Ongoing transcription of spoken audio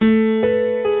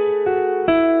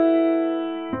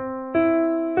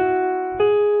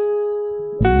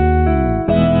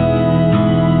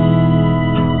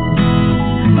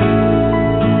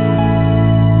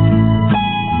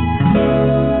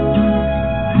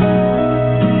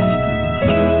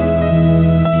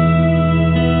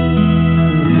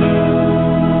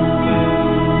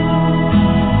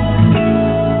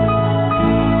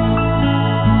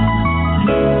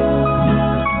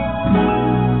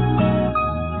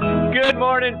Good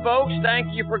morning, folks.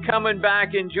 Thank you for coming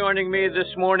back and joining me this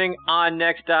morning on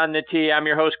Next on the Tee. I'm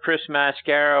your host, Chris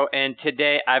Mascaro, and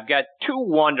today I've got two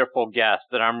wonderful guests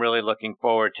that I'm really looking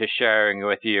forward to sharing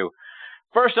with you.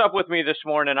 First up with me this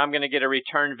morning, I'm going to get a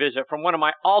return visit from one of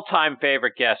my all-time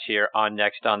favorite guests here on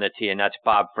Next on the Tee, and that's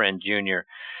Bob Friend Jr.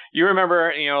 You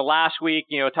remember, last week,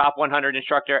 top 100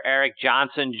 instructor Eric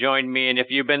Johnson joined me, and if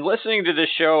you've been listening to this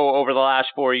show over the last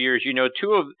 4 years,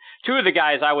 two of the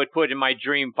guys I would put in my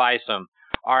dream foursome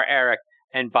are Eric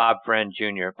and Bob Friend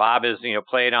Jr. Bob has,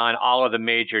 played on all of the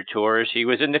major tours. He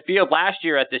was in the field last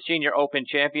year at the Senior Open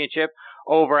Championship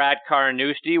over at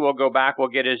Carnoustie. We'll go back. We'll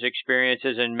get his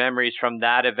experiences and memories from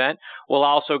that event. We'll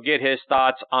also get his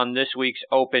thoughts on this week's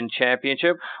Open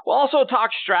Championship. We'll also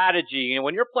talk strategy.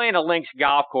 When you're playing a links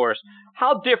golf course,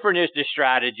 how different is the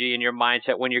strategy and your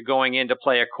mindset when you're going in to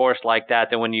play a course like that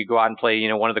than when you go out and play,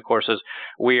 one of the courses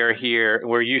we're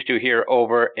used to here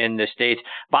over in the States.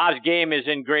 Bob's game is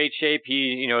in great shape.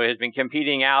 He, has been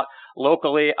competing out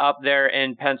locally up there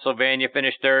in Pennsylvania,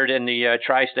 finished third in the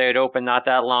Tri-State Open not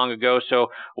that long ago. So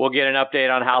we'll get an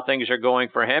update on how things are going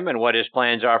for him and what his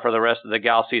plans are for the rest of the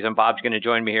golf season. Bob's going to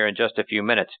join me here in just a few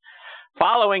minutes.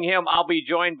 Following him, I'll be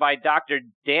joined by Dr.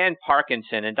 Dan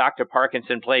Parkinson, and Dr.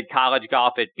 Parkinson played college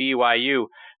golf at BYU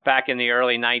back in the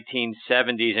early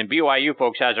 1970s. And BYU,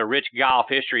 folks, has a rich golf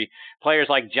history. Players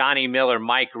like Johnny Miller,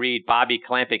 Mike Reed, Bobby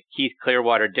Clampitt, Keith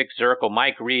Clearwater, Dick Zirkle,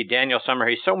 Mike Reed, Daniel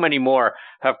Summerhays, so many more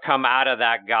have come out of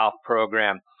that golf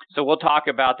program. So we'll talk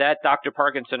about that. Dr.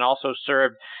 Parkinson also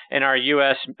served in our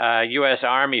U.S.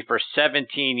 Army for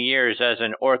 17 years as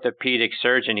an orthopedic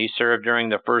surgeon. He served during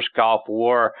the first Gulf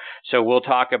War. So we'll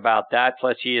talk about that.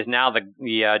 Plus, he is now the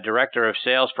director of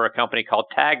sales for a company called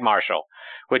Tagmarshal,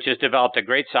 which has developed a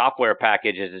great software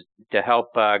package to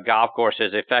help golf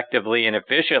courses effectively and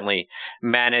efficiently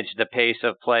manage the pace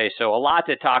of play. So a lot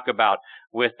to talk about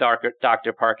with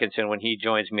Dr. Parkinson when he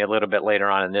joins me a little bit later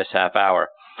on in this half hour.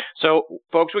 So,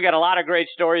 folks, we got a lot of great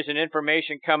stories and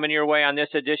information coming your way on this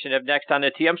edition of Next on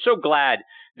the Tee. I'm so glad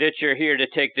that you're here to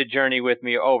take the journey with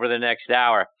me over the next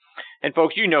hour. And,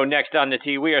 folks, Next on the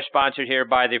Tee, we are sponsored here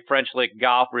by the French Lick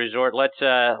Golf Resort.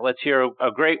 Let's hear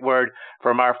a great word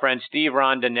from our friend Steve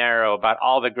Rondinero about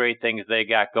all the great things they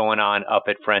got going on up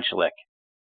at French Lick.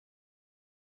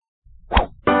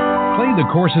 Play the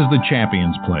courses the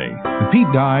champions play. The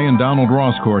Pete Dye and Donald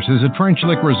Ross courses at French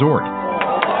Lick Resort.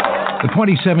 The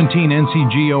 2017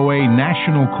 NCGOA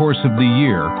National Course of the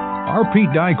Year, our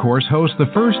Pete Dye course hosts the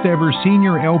first ever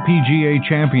Senior LPGA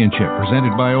Championship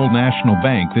presented by Old National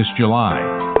Bank this July.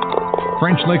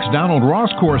 French Lick's Donald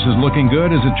Ross course is looking good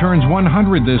as it turns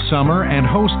 100 this summer and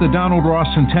hosts the Donald Ross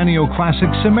Centennial Classic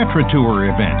Symetra Tour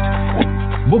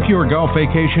event. Book your golf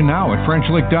vacation now at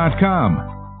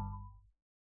FrenchLick.com.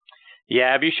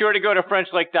 Yeah, be sure to go to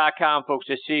FrenchLick.com, folks,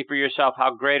 to see for yourself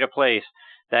how great a place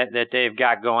that they've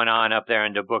got going on up there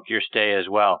and to book your stay as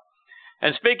well.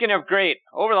 And speaking of great,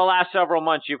 over the last several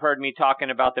months, you've heard me talking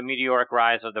about the meteoric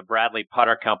rise of the Bradley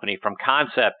Putter Company from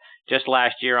concept just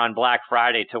last year on Black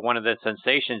Friday to one of the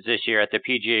sensations this year at the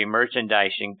PGA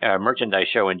merchandise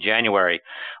show in January.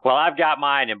 Well, I've got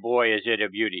mine, and boy, is it a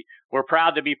beauty. We're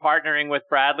proud to be partnering with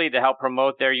Bradley to help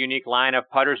promote their unique line of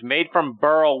putters made from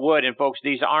burl wood. And folks,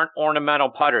 these aren't ornamental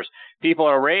putters. People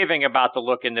are raving about the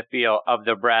look and the feel of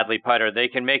the Bradley putter. They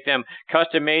can make them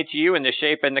custom made to you in the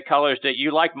shape and the colors that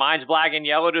you like. Mine's black and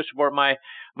yellow to support my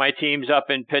teams up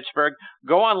in Pittsburgh.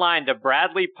 Go online to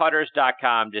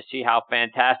BradleyPutters.com to see how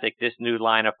fantastic this new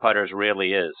line of putters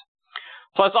really is.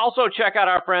 Plus, also check out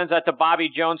our friends at the Bobby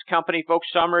Jones Company. Folks,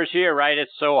 summer is here, right?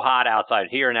 It's so hot outside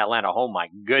here in Atlanta. Oh, my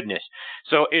goodness.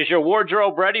 So is your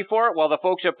wardrobe ready for it? Well, the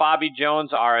folks at Bobby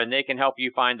Jones are, and they can help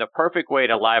you find the perfect way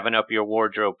to liven up your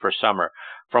wardrobe for summer.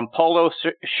 From polo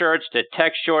shirts to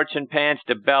tech shorts and pants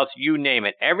to belts, you name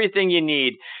it. Everything you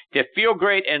need to feel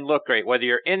great and look great, whether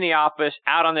you're in the office,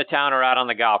 out on the town, or out on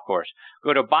the golf course.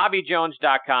 Go to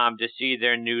BobbyJones.com to see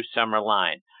their new summer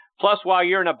line. Plus, while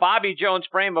you're in a Bobby Jones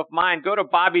frame of mind, go to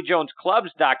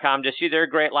BobbyJonesClubs.com to see their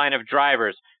great line of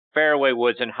drivers, fairway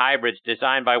woods, and hybrids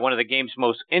designed by one of the game's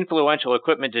most influential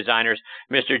equipment dejectors,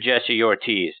 Mr. Jesse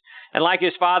Ortiz. And like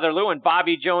his father, Lou, and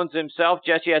Bobby Jones himself,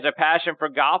 Jesse has a passion for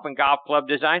golf and golf club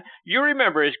design. You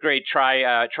remember his great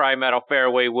tri-metal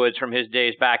fairway woods from his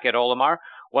days back at Olimar.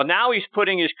 Well, now he's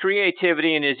putting his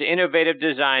creativity and his innovative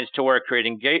designs to work,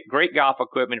 creating great golf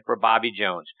equipment for Bobby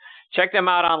Jones. Check them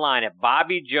out online at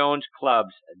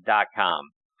BobbyJonesClubs.com.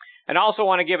 And also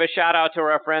want to give a shout out to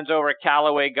our friends over at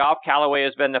Callaway Golf. Callaway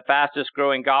has been the fastest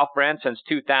growing golf brand since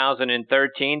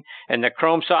 2013, and the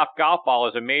Chrome Soft golf ball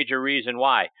is a major reason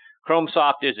why. Chrome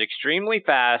Soft is extremely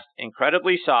fast,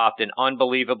 incredibly soft, and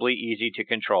unbelievably easy to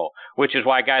control, which is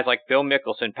why guys like Phil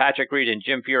Mickelson, Patrick Reed, and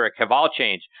Jim Furyk have all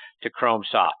changed to Chrome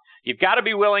Soft. You've got to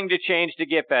be willing to change to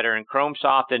get better, and Chrome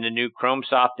Soft and the new Chrome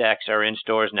Soft X are in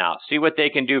stores now. See what they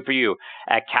can do for you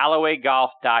at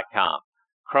CallawayGolf.com.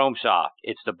 Chrome Soft,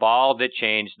 it's the ball that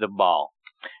changed the ball.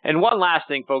 And one last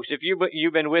thing, folks, if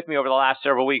you've been with me over the last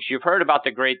several weeks, you've heard about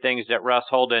the great things that Russ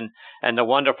Holden and the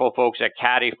wonderful folks at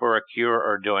Caddy for a Cure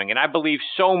are doing. And I believe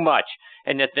so much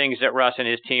in the things that Russ and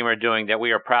his team are doing that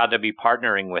we are proud to be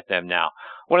partnering with them now.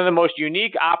 One of the most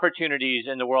unique opportunities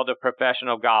in the world of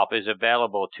professional golf is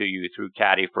available to you through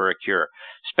Caddy for a Cure.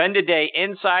 Spend a day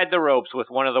inside the ropes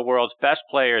with one of the world's best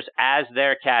players as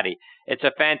their caddy. It's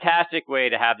a fantastic way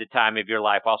to have the time of your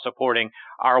life while supporting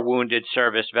our wounded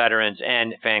service veterans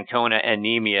and Fanconi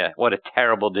anemia. What a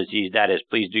terrible disease that is.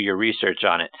 Please do your research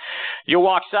on it. You'll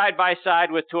walk side by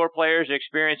side with tour players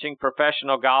experiencing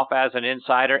professional golf as an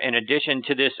insider. In addition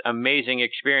to this amazing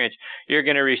experience, you're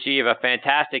going to receive a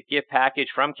fantastic gift package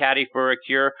from Caddy for a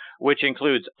Cure, which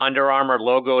includes Under Armour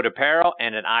logoed apparel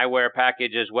and an eyewear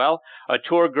package as well, a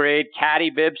tour-grade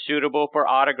caddy bib suitable for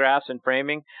autographs and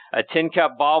framing, a tin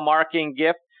cup ball marking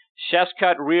gift, chef's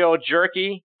cut real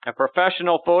jerky, a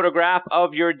professional photograph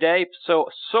of your day. So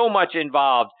much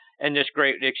involved in this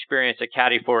great experience that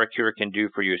Caddy for a Cure can do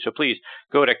for you. So please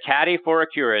go to Caddy for a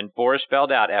Cure, and for is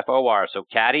spelled out F-O-R. So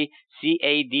Caddy,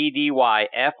 CADDYFORACURE,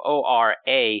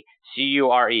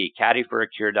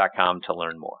 caddyforacure.com to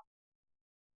learn more.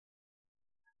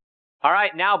 All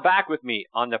right, now back with me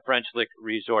on the French Lick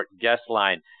Resort guest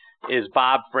line is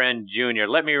Bob Friend Jr.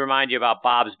 Let me remind you about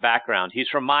Bob's background. He's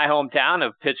from my hometown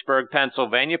of Pittsburgh,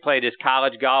 Pennsylvania, played his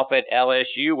college golf at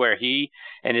LSU, where he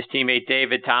and his teammate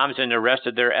David Toms and the rest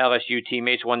of their LSU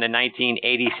teammates won the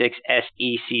 1986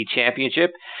 SEC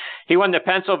Championship. He won the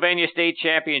Pennsylvania State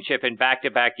Championship in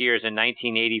back-to-back years in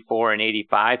 1984 and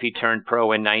 85. He turned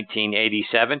pro in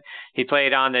 1987. He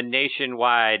played on the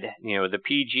nationwide, the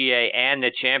PGA and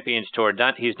the Champions Tour.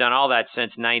 He's done all that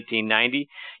since 1990.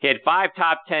 He had 5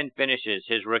 top 10 finishes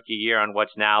his rookie year on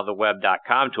what's now the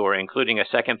Web.com Tour, including a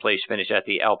second-place finish at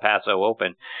the El Paso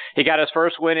Open. He got his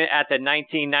first win at the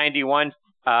 1991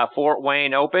 Fort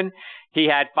Wayne Open. He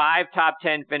had 5 top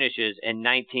 10 finishes in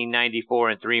 1994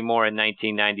 and 3 more in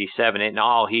 1997. In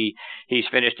all, he's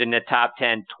finished in the top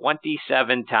 10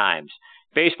 27 times.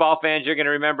 Baseball fans are going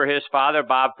to remember his father,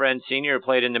 Bob Friend Sr., who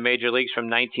played in the major leagues from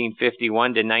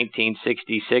 1951 to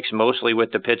 1966, mostly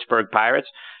with the Pittsburgh Pirates,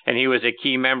 and he was a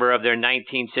key member of their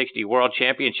 1960 World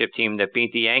Championship team that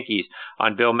beat the Yankees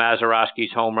on Bill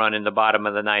Mazeroski's home run in the bottom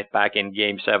of the ninth back in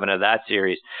Game 7 of that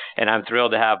series. And I'm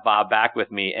thrilled to have Bob back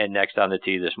with me and next on the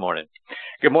tee this morning.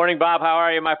 Good morning, Bob. How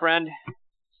are you, my friend?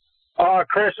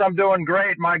 Chris, I'm doing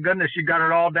great. My goodness, you got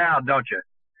it all down, don't you?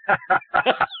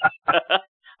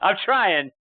 I'm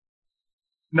trying.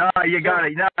 No, you got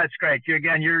it. No, that's great.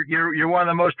 You're one of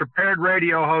the most prepared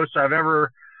radio hosts I've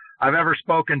ever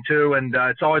spoken to, and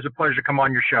it's always a pleasure to come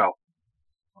on your show.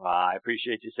 Well, I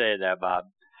appreciate you saying that, Bob.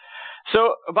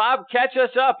 So, Bob, catch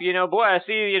us up. Boy, I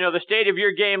see, the state of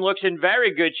your game looks in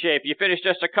very good shape. You finished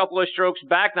just a couple of strokes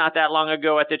back not that long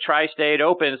ago at the Tri-State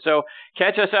Open. So,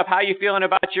 catch us up. How you feeling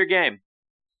about your game?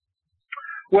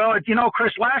 Well,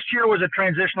 Chris, last year was a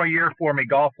transitional year for me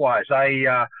golf-wise.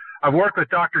 I've worked with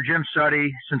Dr. Jim Suddy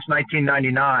since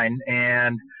 1999,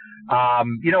 and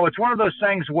it's one of those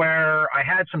things where I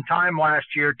had some time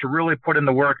last year to really put in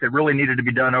the work that really needed to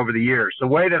be done over the years. The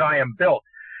way that I am built,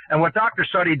 and what Dr.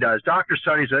 Suddy does, Dr.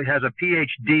 Suddy has a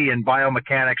PhD in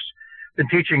biomechanics, been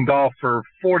teaching golf for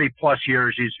 40-plus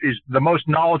years. He's the most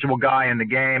knowledgeable guy in the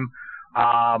game,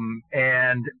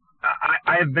 and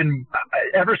I have been,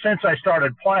 ever since I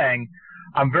started playing,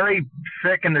 I'm very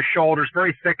thick in the shoulders,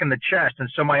 very thick in the chest. And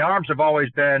so my arms have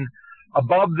always been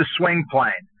above the swing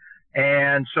plane.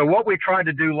 And so what we tried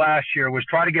to do last year was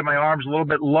try to get my arms a little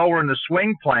bit lower in the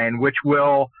swing plane, which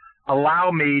will allow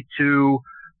me to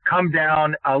come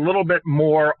down a little bit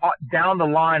more down the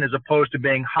line as opposed to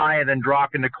being high and then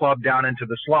dropping the club down into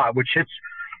the slot, which hits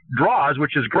draws,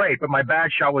 which is great, but my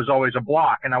bad shot was always a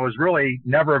block, and I was really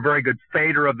never a very good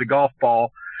fader of the golf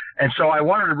ball, and so I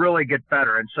wanted to really get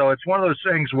better. And so it's one of those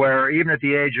things where even at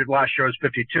the age of last year I was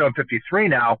 52, I'm 53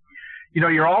 now,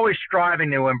 you're always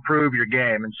striving to improve your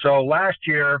game. And so last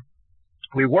year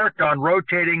we worked on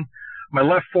rotating my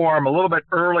left forearm a little bit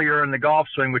earlier in the golf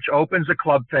swing, which opens the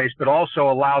club face, but also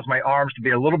allows my arms to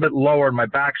be a little bit lower in my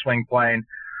backswing plane.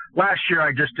 Last year,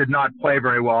 I just did not play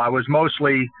very well. I was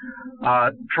mostly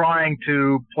trying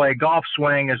to play golf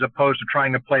swing as opposed to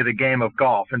trying to play the game of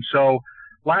golf. And so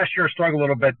last year I struggled a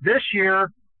little bit. This year,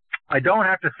 I don't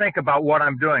have to think about what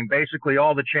I'm doing. Basically,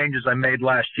 all the changes I made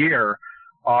last year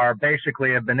have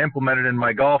been implemented in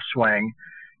my golf swing.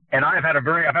 And I've had a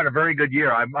very good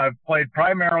year. I've played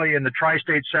primarily in the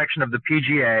tri-state section of the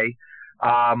PGA.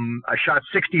 I shot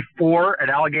 64 at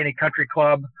Allegheny Country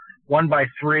Club, won by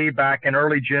 3 back in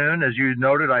early June. As you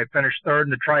noted, I finished third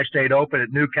in the Tri-State Open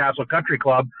at Newcastle Country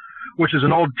Club, which is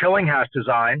an old Tillinghast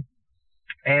design.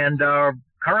 And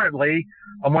currently,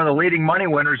 I'm one of the leading money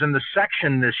winners in the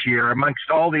section this year amongst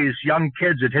all these young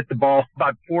kids that hit the ball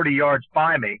about 40 yards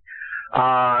by me.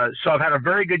 So I've had a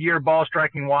very good year ball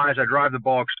striking wise. I drive the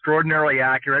ball extraordinarily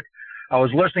accurate. I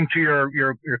was listening to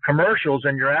your commercials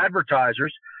and your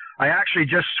advertisers. I actually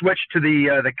just switched to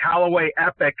the Callaway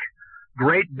Epic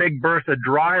Great Big Bertha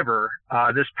driver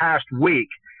this past week,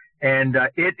 and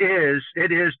it is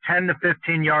 10 to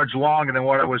 15 yards longer than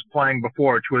what I was playing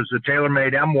before, which was the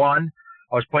TaylorMade M1.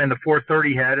 I was playing the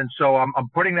 430 head, and so I'm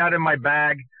putting that in my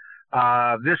bag.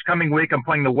 This coming week, I'm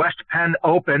playing the West Penn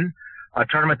Open, a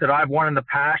tournament that I've won in the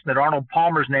past, and that Arnold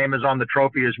Palmer's name is on the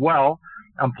trophy as well.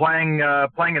 I'm playing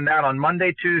in that on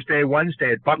Monday, Tuesday,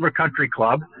 Wednesday at Butler Country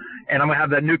Club, and I'm going to have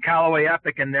that new Callaway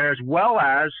Epic in there, as well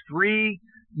as 3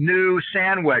 new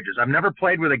sand wedges. I've never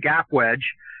played with a gap wedge,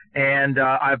 and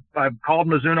I've called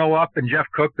Mizuno up, and Jeff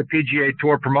Cook, the PGA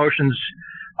Tour Promotions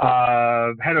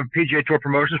head of PGA Tour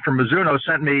Promotions from Mizuno,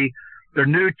 sent me their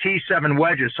new T7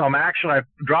 wedges. So I've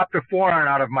dropped a 4-iron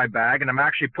out of my bag, and I'm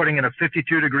actually putting in a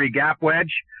 52-degree gap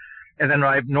wedge, and then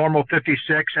I have normal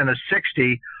 56 and a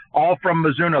 60, all from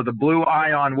Mizuno, the blue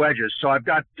ion wedges. So I've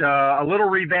got a little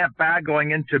revamped bag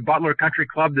going into Butler Country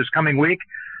Club this coming week,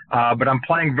 but I'm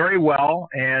playing very well.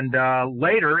 And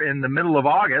later, in the middle of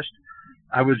August,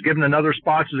 I was given another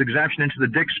sponsor's exemption into the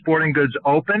Dick's Sporting Goods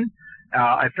Open.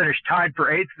 I finished tied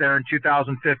for 8th there in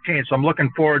 2015, so I'm looking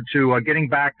forward to getting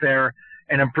back there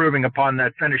and improving upon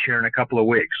that finish here in a couple of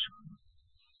weeks.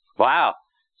 Wow.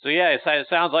 So, yeah, it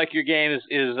sounds like your game is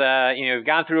you've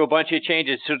gone through a bunch of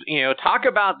changes. So, talk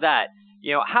about that.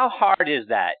 How hard is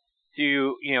that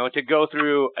to go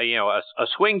through, a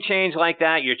swing change like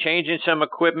that? You're changing some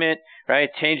equipment, right?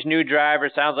 Change new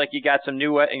driver. Sounds like you got some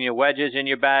new wedges in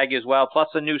your bag as well, plus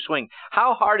a new swing.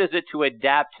 How hard is it to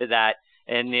adapt to that?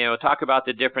 And, talk about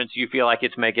the difference you feel like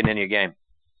it's making in your game.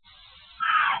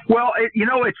 Well,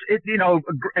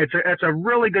 it's a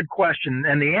really good question,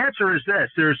 and the answer is this: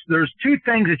 there's 2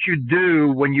 things that you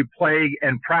do when you play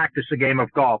and practice a game of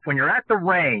golf. When you're at the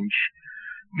range,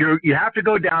 you have to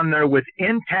go down there with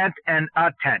intent and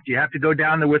attent. You have to go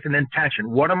down there with an intention.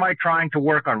 What am I trying to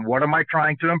work on? What am I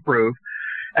trying to improve?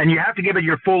 And you have to give it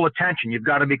your full attention. You've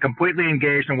got to be completely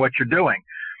engaged in what you're doing.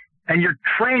 And you're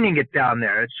training it down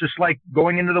there. It's just like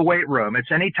going into the weight room.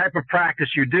 It's any type of practice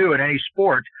you do in any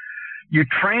sport. You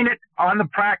train it on the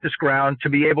practice ground to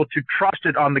be able to trust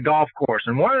it on the golf course.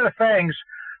 And one of the things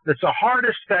that's the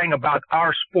hardest thing about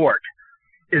our sport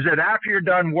is that after you're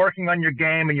done working on your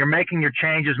game and you're making your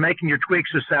changes, making your tweaks,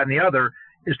 this, that, and the other,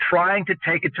 is trying to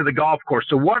take it to the golf course.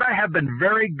 So what I have been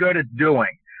very good at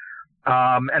doing,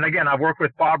 and again, I've worked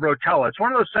with Bob Rotella. It's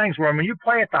one of those things where when you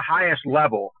play at the highest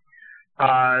level,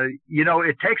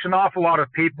 it takes an awful lot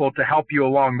of people to help you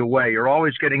along the way. You're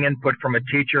always getting input from a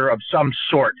teacher of some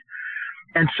sort.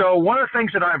 And so one of the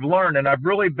things that I've learned, and I've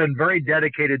really been very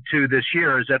dedicated to this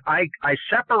year, is that I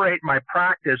separate my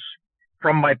practice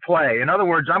from my play. In other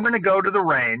words, I'm going to go to the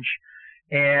range,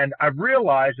 and I've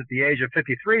realized at the age of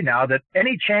 53 now that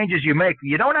any changes you make,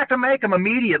 you don't have to make them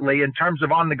immediately in terms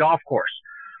of on the golf course.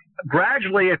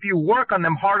 Gradually, if you work on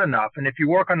them hard enough and if you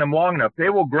work on them long enough, they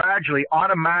will gradually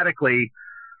automatically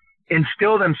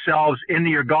instill themselves into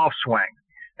your golf swing.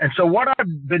 And so what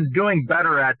I've been doing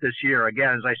better at this year,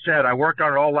 again, as I said, I worked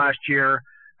on it all last year.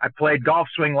 I played golf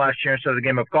swing last year instead of the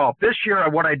game of golf. This year,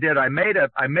 what I did, I made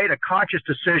a conscious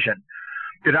decision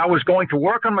that I was going to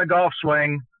work on my golf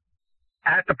swing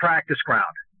at the practice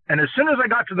ground. And as soon as I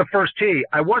got to the first tee,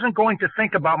 I wasn't going to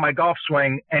think about my golf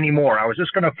swing anymore. I was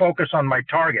just going to focus on my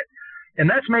target. And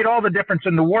that's made all the difference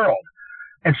in the world.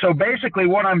 And so basically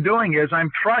what I'm doing is I'm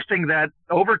trusting that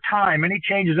over time, any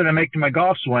changes that I make to my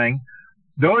golf swing,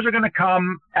 those are going to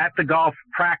come at the golf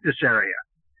practice area.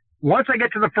 Once I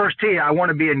get to the first tee, I want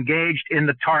to be engaged in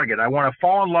the target. I want to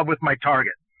fall in love with my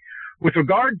target. With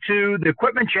regard to the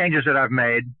equipment changes that I've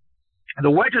made, the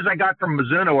wedges I got from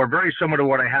Mizuno are very similar to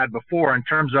what I had before in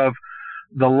terms of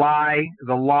the lie,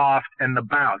 the loft, and the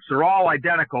bounce. They're all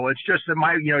identical. It's just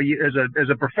that as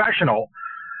a professional,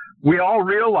 we all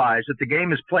realize that the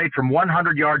game is played from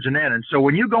 100 yards and in. And so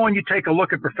when you go and you take a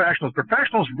look at professionals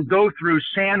go through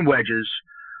sand wedges,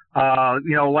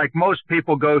 like most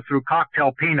people go through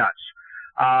cocktail peanuts.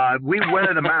 We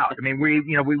wear them out. I mean,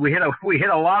 we hit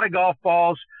a lot of golf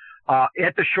balls.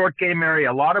 at the short game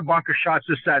area, a lot of bunker shots,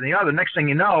 this, that, and the other. Next thing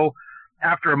you know,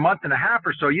 after a month and a half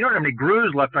or so, you don't have any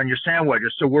grooves left on your sand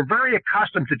wedges. So we're very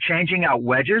accustomed to changing out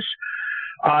wedges.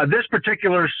 This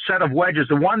particular set of wedges,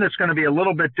 the one that's going to be a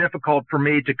little bit difficult for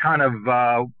me to kind of,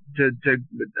 to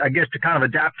kind of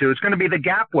adapt to, it's going to be the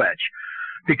gap wedge.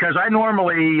 Because I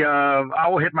normally, I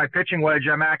will hit my pitching wedge,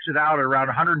 I max it out at around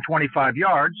 125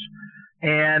 yards.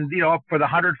 And, for the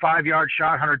 105-yard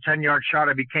shot, 110-yard shot,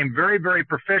 I became very, very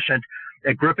proficient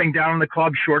at gripping down on the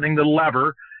club, shortening the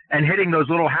lever, and hitting those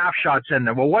little half shots in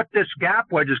there. Well, what this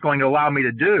gap wedge is going to allow me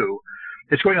to do,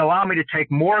 it's going to allow me to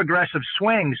take more aggressive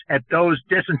swings at those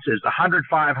distances, the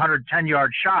 105,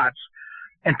 110-yard shots.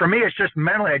 And for me, it's just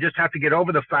mentally, I just have to get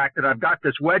over the fact that I've got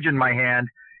this wedge in my hand,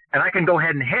 and I can go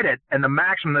ahead and hit it, and the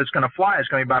maximum that's going to fly is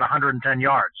going to be about 110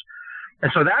 yards.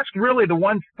 And so that's really the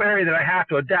one area that I have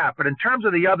to adapt. But in terms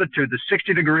of the other two, the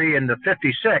 60-degree and the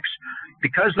 56,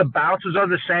 because the bounces are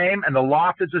the same and the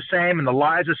loft is the same and the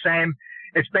lie is the same,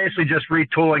 it's basically just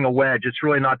retooling a wedge. It's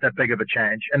really not that big of a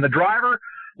change. And the driver,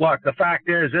 look, the fact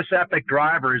is this epic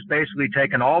driver has basically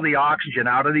taken all the oxygen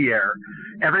out of the air.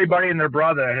 Everybody and their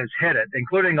brother has hit it,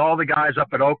 including all the guys up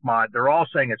at Oakmont. They're all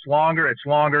saying it's longer, it's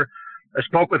longer. I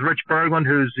spoke with Rich Berglund,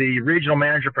 who's the regional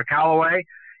manager for Callaway.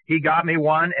 He got me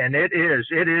one, and it is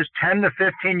 10 to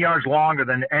 15 yards longer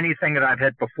than anything that I've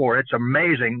hit before. It's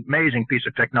amazing, amazing piece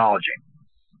of technology.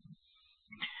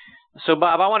 So,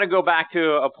 Bob, I want to go back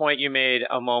to a point you made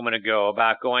a moment ago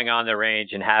about going on the range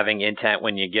and having intent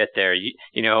when you get there.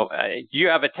 You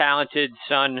have a talented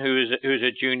son who's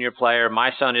a junior player.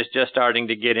 My son is just starting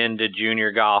to get into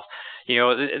junior golf.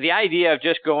 The idea of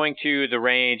just going to the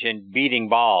range and beating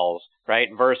balls, right,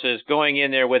 versus going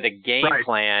in there with a game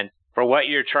plan for what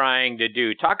you're trying to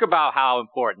do. Talk about how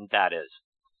important that is.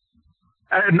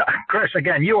 And Chris,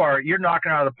 again, you're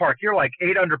knocking out of the park. You're like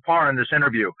 8 under par in this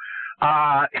interview.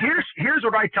 Here's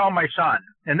what I tell my son,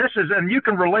 and you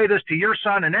can relay this to your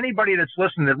son and anybody that's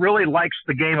listening that really likes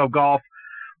the game of golf.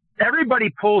 Everybody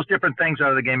pulls different things out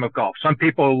of the game of golf. Some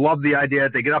people love the idea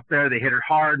that they get up there, they hit it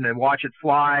hard, and they watch it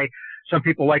fly. Some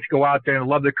people like to go out there and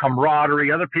love the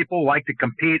camaraderie. Other people like to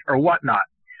compete or whatnot.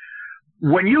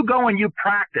 When you go and you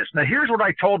practice, now here's what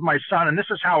I told my son, and this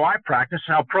is how I practice,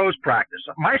 how pros practice.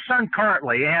 My son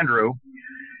currently, Andrew,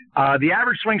 the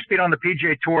average swing speed on the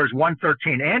PGA Tour is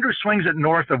 113. Andrew swings it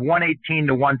north of 118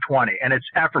 to 120, and it's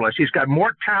effortless. He's got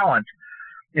more talent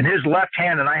in his left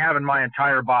hand than I have in my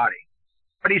entire body.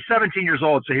 But he's 17 years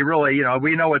old, so he really,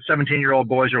 we know what 17-year-old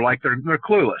boys are like. They're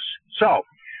clueless. So,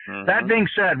 that being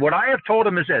said, what I have told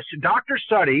him is this. Dr.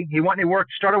 Suddy, he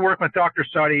started working with Dr.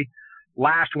 Suddy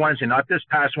last Wednesday, not this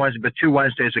past Wednesday, but 2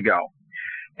 Wednesdays ago.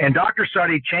 And Dr.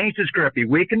 Suddy changed his grip. He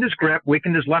weakened his grip,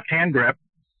 weakened his left-hand grip,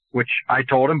 which I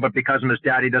told him, but because I'm his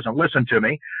dad, he doesn't listen to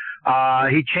me.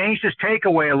 He changed his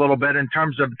takeaway a little bit in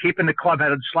terms of keeping the club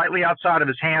head slightly outside of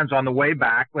his hands on the way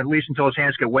back, at least until his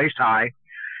hands get waist high.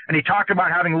 And he talked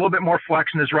about having a little bit more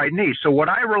flex in his right knee. So what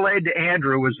I relayed to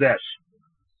Andrew was this.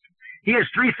 He has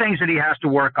 3 things that he has to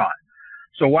work on.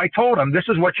 So I told him, this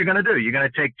is what you're going to do. You're going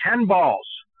to take 10 balls,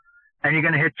 and you're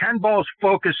going to hit 10 balls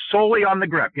focused solely on the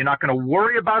grip. You're not going to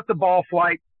worry about the ball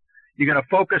flight. You're going to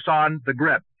focus on the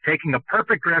grip, taking a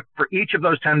perfect grip for each of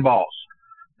those 10 balls.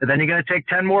 And then you're going to take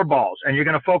 10 more balls, and you're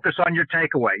going to focus on your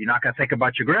takeaway. You're not going to think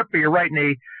about your grip or your right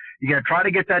knee. You're going to try to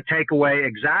get that takeaway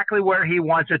exactly where he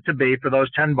wants it to be for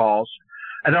those 10 balls.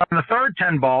 And then on the third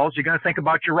 10 balls, you're going to think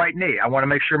about your right knee. I want to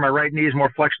make sure my right knee is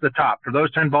more flexed to the top. For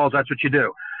those 10 balls, that's what you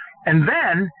do. And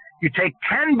then you take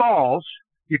 10 balls,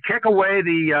 you kick away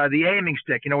the aiming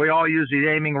stick. We all use the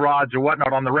aiming rods or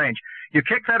whatnot on the range. You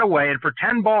kick that away, and for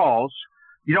 10 balls,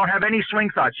 you don't have any swing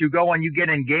thoughts. You go and you get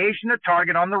engaged in the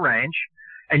target on the range,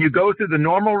 and you go through the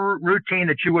normal routine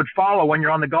that you would follow when you're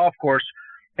on the golf course,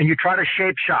 and you try to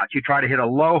shape shots. You try to hit a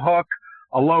low hook,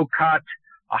 a low cut,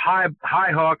 a high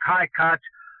hook, high cut,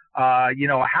 a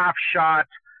half shot.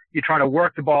 You try to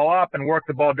work the ball up and work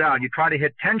the ball down. You try to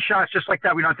hit 10 shots just like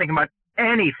that. We're not thinking about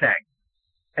anything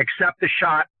except the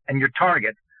shot and your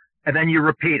target, and then you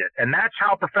repeat it. And that's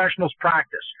how professionals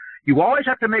practice. You always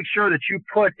have to make sure that you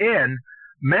put in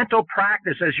mental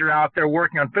practice as you're out there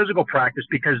working on physical practice,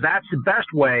 because that's the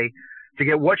best way to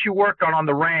get what you worked on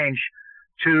the range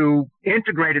to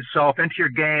integrate itself into your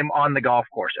game on the golf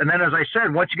course. And then, as I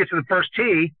said, once you get to the first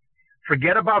tee,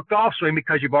 forget about golf swing,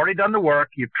 because you've already done the work.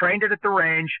 You've trained it at the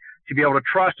range to be able to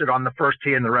trust it on the first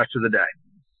tee and the rest of the day.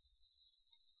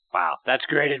 Wow, that's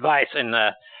great advice, and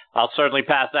I'll certainly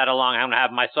pass that along. I'm going to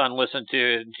have my son listen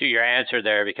to your answer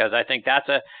there, because I think that's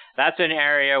an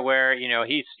area where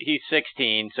he's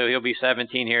 16, so he'll be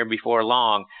 17 here before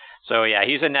long. So yeah,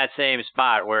 he's in that same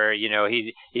spot where, you know,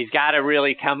 he's got to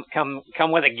really come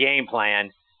with a game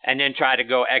plan and then try to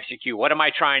go execute. What am I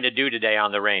trying to do today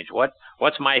on the range?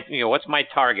 What's my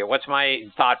target? What's my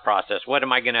thought process? What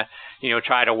am I going to, you know,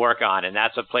 try to work on? And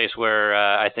that's a place where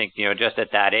I think, you know, just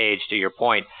at that age, to your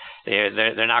point,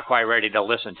 they're not quite ready to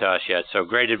listen to us yet. So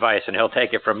great advice, and he'll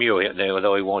take it from you,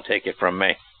 though he won't take it from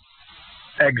me.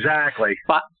 Exactly.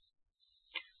 Bob,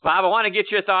 I want to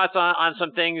get your thoughts on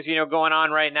some things, you know, going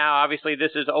on right now. Obviously,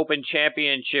 this is Open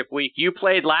Championship week. You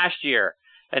played last year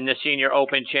in the Senior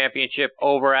Open Championship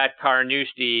over at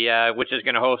Carnoustie, which is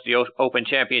going to host the Open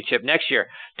Championship next year.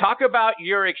 Talk about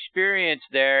your experience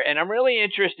there, and I'm really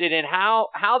interested in how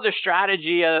the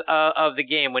strategy of the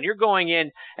game, when you're going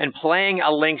in and playing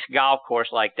a links golf course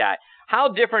like that, how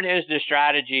different is the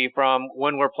strategy from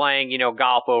when we're playing, you know,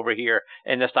 golf over here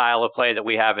in the style of play that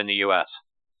we have in the U.S.?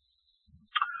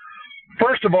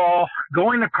 First of all,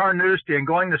 going to Carnoustie and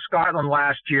going to Scotland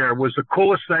last year was the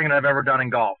coolest thing that I've ever done in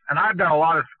golf. And I've done a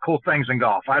lot of cool things in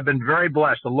golf. I've been very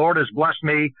blessed. The Lord has blessed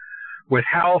me with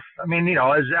health. I mean, you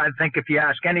know, as I think if you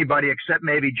ask anybody except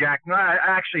maybe Jack, no, I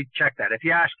actually check that. If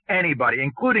you ask anybody,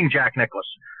 including Jack Nicklaus,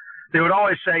 they would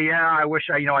always say, yeah, I wish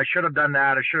I should have done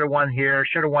that. I should have won here,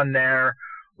 should have won there,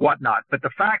 whatnot. But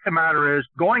the fact of the matter is,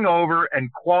 going over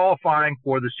and qualifying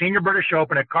for the Senior British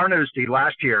Open at Carnoustie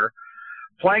last year,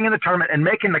 playing in the tournament and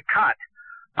making the cut,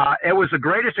 it was the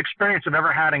greatest experience I've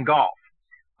ever had in golf.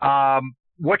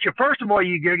 First of all,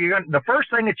 the first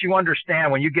thing that you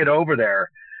understand when you get over there,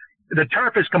 the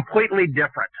turf is completely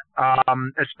different,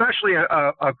 especially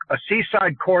a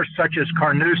seaside course such as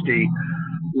Carnoustie,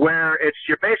 where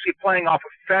you're basically playing off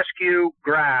of fescue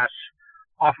grass,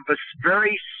 off of a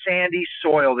very sandy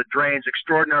soil that drains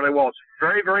extraordinarily well. It's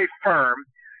very, very firm,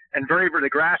 and the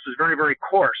grass is very, very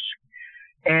coarse.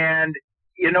 And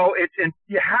you know,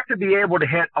 you have to be able to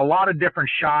hit a lot of different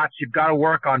shots. You've got to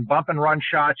work on bump and run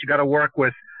shots. You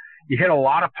hit a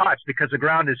lot of putts because the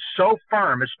ground is so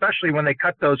firm, especially when they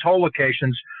cut those hole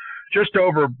locations just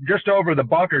over the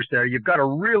bunkers there. You've got to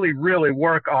really, really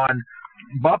work on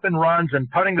bump and runs and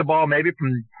putting the ball maybe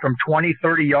from 20,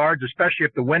 30 yards, especially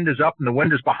if the wind is up and the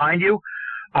wind is behind you.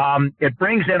 It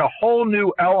brings in a whole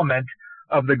new element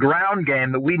of the ground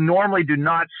game that we normally do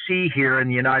not see here in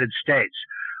the United States.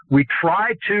 We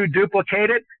try to duplicate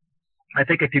it. I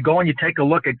think if you go and you take a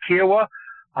look at Kiowa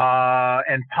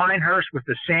and Pinehurst with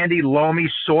the sandy,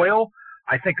 loamy soil,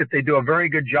 I think that they do a very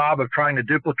good job of trying to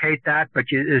duplicate that, but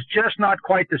it's just not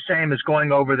quite the same as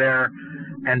going over there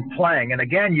and playing. And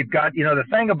again, you've got, you know, the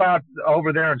thing about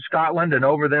over there in Scotland and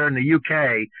over there in the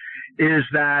UK is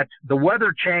that the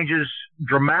weather changes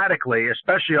dramatically,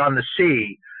 especially on the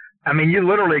sea. I mean, you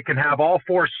literally can have all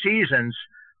four seasons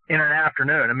in an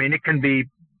afternoon. I mean, it can be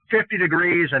 50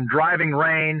 degrees and driving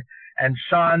rain and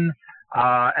sun,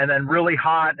 and then really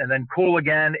hot and then cool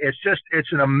again.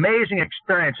 It's an amazing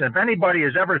experience. And if anybody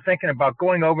is ever thinking about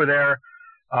going over there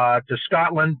to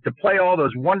Scotland to play all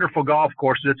those wonderful golf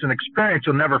courses, it's an experience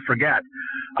you'll never forget.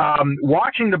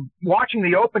 Watching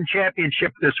the Open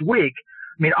Championship this week,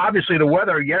 I mean, obviously the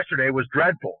weather yesterday was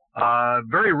dreadful.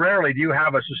 Very rarely do you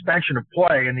have a suspension of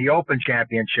play in the Open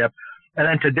Championship. And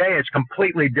then today it's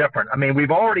completely different. I mean,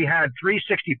 we've already had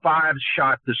 365s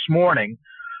shot this morning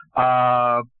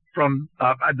from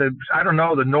I don't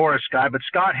know the Norris guy, but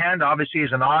Scott Hand obviously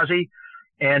is an Aussie,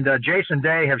 and Jason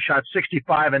Day have shot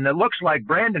 65, and it looks like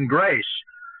Brandon Grace,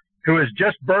 who has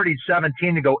just birdied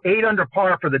 17 to go 8 under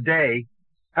par for the day,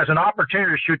 has an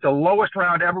opportunity to shoot the lowest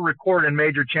round ever recorded in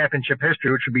major championship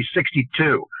history, which would be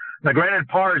 62. Now, granted,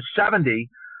 par is 70,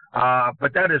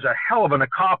 but that is a hell of an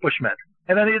accomplishment.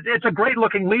 And then it's a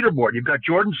great-looking leaderboard. You've got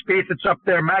Jordan Spieth that's up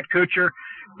there, Matt Kuchar,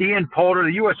 Ian Poulter,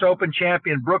 the U.S. Open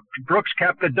champion, Brooks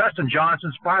Koepka, Dustin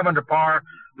Johnson's 5 under par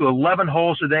to 11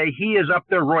 holes today. He is up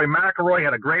there. Rory McIlroy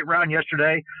had a great round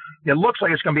yesterday. It looks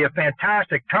like it's going to be a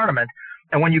fantastic tournament.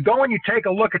 And when you go and you take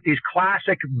a look at these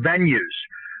classic venues,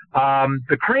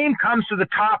 the cream comes to the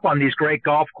top on these great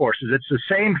golf courses. It's the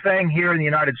same thing here in the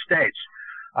United States.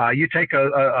 You take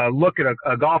a look at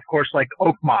a golf course like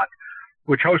Oakmont,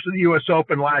 which hosted the U.S.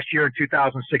 Open last year in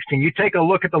 2016. You take a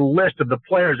look at the list of the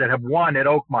players that have won at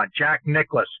Oakmont: Jack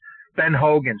Nicklaus, Ben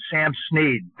Hogan, Sam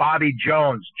Snead, Bobby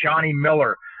Jones, Johnny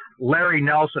Miller, Larry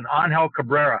Nelson, Angel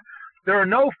Cabrera. There are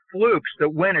no flukes that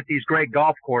win at these great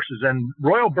golf courses, and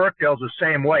Royal Birkdale's the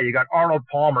same way. You got Arnold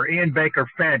Palmer, Ian Baker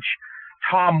Finch,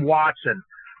 Tom Watson,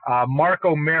 Mark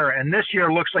O'Meara, and this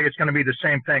year looks like it's going to be the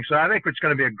same thing. So I think it's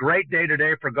going to be a great day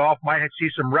today for golf. Might see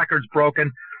some records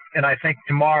broken. And I think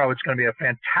tomorrow it's going to be a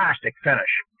fantastic finish.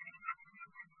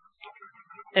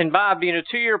 And Bob,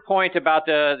 to your point about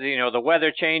the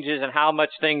weather changes and how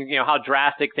much things, how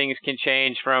drastic things can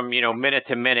change from, minute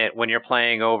to minute when you're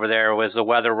playing over there as the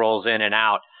weather rolls in and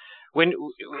out.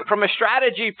 From a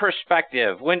strategy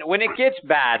perspective, when it gets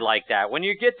bad like that, when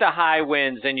you get the high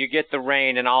winds and you get the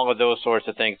rain and all of those sorts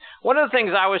of things, one of the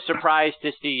things I was surprised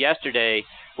to see yesterday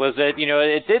was that,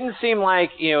 it didn't seem like,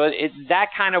 that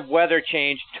kind of weather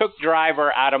change took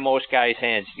driver out of most guys'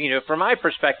 hands. From my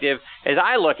perspective, as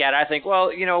I look at it, I think,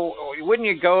 well, wouldn't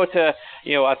you go to,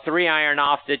 a 3-iron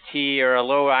off the tee or a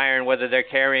low iron, whether they're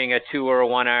carrying a 2 or a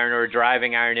 1-iron or a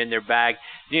driving iron in their bag,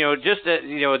 just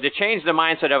to change the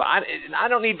mindset of, I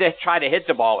don't need to try to hit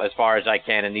the ball as far as I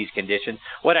can in these conditions.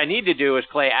 What I need to do is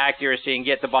play accuracy and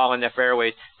get the ball in the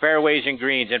fairways and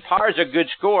greens. And par is a good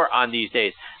score on these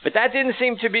days. But that didn't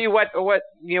seem to be what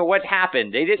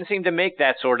happened. They didn't seem to make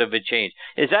that sort of a change.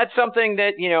 Is that something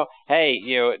that,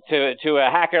 to a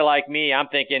hacker like me, I'm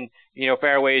thinking,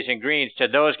 fairways and greens. To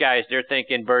those guys, they're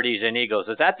thinking birdies and eagles.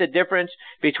 Is that the difference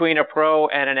between a pro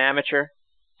and an amateur?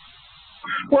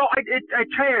 Well, I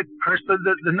tell you, Chris,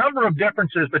 the number of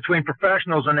differences between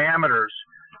professionals and amateurs,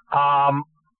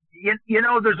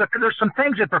 there's some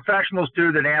things that professionals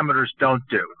do that amateurs don't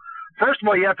do. First of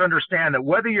all, you have to understand that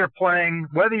whether you're playing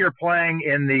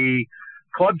in the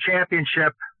club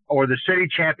championship or the city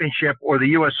championship or the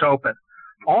U.S. Open,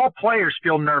 all players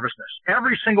feel nervousness.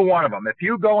 Every single one of them. If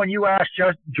you go and you ask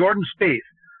Jordan Spieth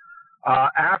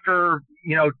after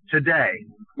today,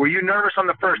 were you nervous on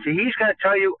the first tee? He's going to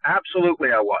tell you, absolutely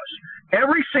I was.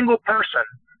 Every single person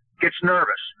gets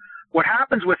nervous. What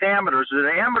happens with amateurs is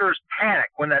that amateurs panic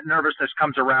when that nervousness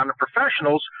comes around, and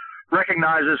professionals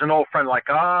recognize as an old friend, like,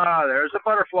 there's the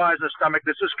butterflies in the stomach.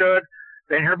 This is good.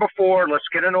 Been here before. Let's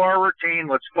get into our routine.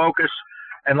 Let's focus,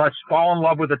 and let's fall in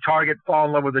love with the target, fall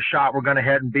in love with the shot. We're going to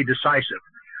head and be decisive.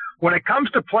 When it comes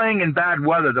to playing in bad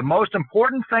weather, the most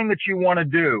important thing that you want to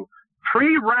do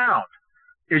pre-round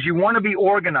is you want to be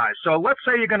organized. So let's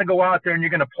say you're going to go out there and you're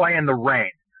going to play in the rain.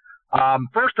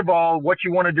 First of all, what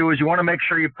you want to do is you want to make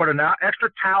sure you put an extra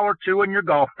towel or two in your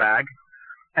golf bag.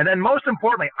 And then most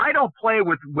importantly, I don't play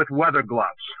with weather gloves.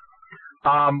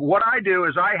 What I do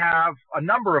is I have a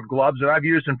number of gloves that I've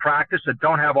used in practice that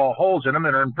don't have all holes in them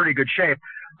and are in pretty good shape.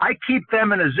 I keep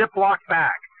them in a Ziploc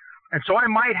bag. And so I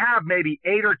might have maybe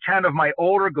 8 or 10 of my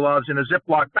older gloves in a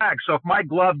Ziploc bag. So if my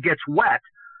glove gets wet,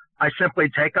 I simply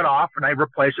take it off and I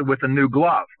replace it with a new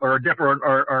glove, or a different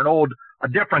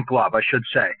glove, I should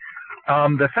say.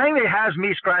 The thing that has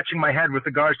me scratching my head with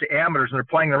regards to amateurs and they're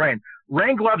playing in the rain,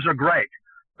 rain gloves are great.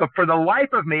 But for the life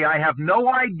of me, I have no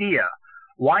idea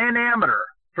why an amateur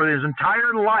for his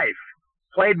entire life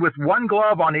played with one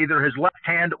glove on either his left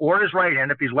hand or his right hand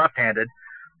if he's left-handed.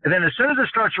 And then as soon as it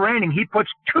starts raining, he puts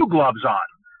 2 gloves on.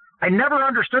 I never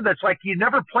understood that. It's like you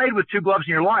never played with 2 gloves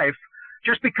in your life.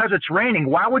 Just because it's raining,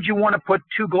 why would you want to put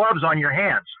 2 gloves on your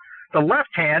hands? The left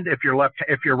hand, if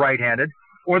you're right-handed,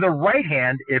 or the right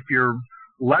hand, if you're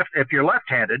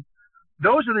left-handed.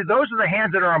 Those are the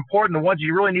hands that are important, the ones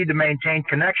you really need to maintain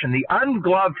connection. The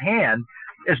ungloved hand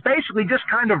is basically just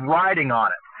kind of riding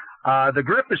on it. The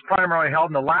grip is primarily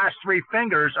held in the last 3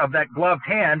 fingers of that gloved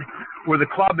hand, where the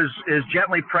club is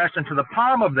gently pressed into the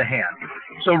palm of the hand.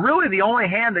 So really the only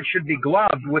hand that should be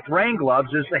gloved with rain gloves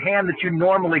is the hand that you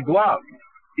normally glove.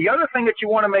 The other thing that you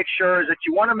want to make sure is that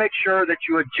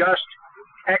you adjust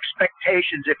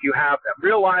expectations if you have them.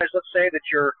 Realize, let's say that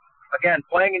you're, again,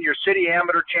 playing in your city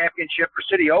amateur championship or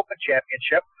city open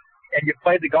championship, and you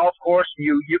played the golf course, and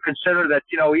you consider that,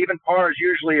 even par is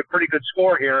usually a pretty good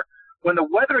score here. When the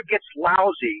weather gets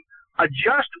lousy,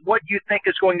 adjust what you think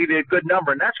is going to be a good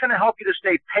number, and that's going to help you to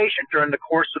stay patient during the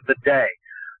course of the day.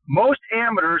 Most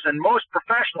amateurs and most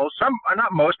professionals,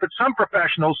 some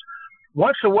professionals,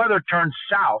 once the weather turns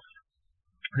south,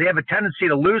 they have a tendency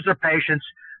to lose their patience.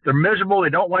 They're miserable. They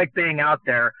don't like being out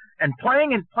there. And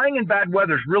playing in bad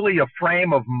weather is really a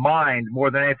frame of mind more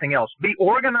than anything else. Be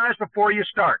organized before you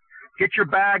start. Get your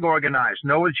bag organized.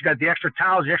 Know that you got the extra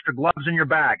towels, the extra gloves in your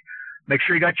bag. Make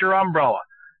sure you got your umbrella.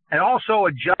 And also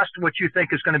adjust what you think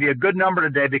is going to be a good number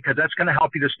today, because that's going to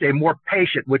help you to stay more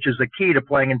patient, which is the key to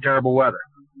playing in terrible weather.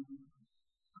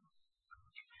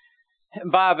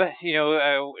 Bob,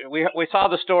 we saw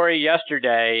the story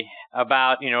yesterday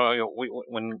about,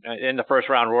 when in the first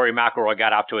round, Rory McIlroy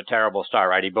got off to a terrible start,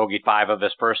 right? He bogeyed 5 of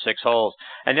his first 6 holes.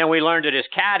 And then we learned that his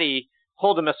caddy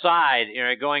pulled him aside,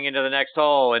 going into the next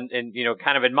hole and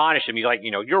kind of admonished him. He's like,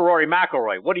 you're Rory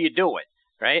McIlroy. What are you doing?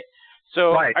 Right?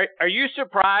 So Right. are you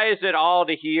surprised at all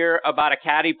to hear about a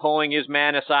caddy pulling his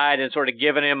man aside and sort of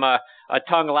giving him a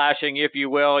tongue lashing, if you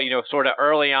will, sort of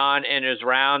early on in his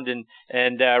round and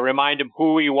remind him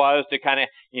who he was to kind of,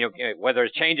 whether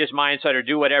it's change his mindset or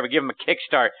do whatever, give him a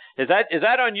kickstart. Is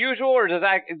that unusual, or does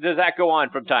that go on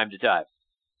from time to time?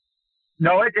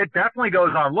 No, it definitely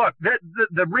goes on. Look,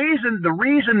 the reason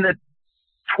that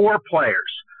tour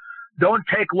players don't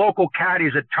take local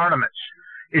caddies at tournaments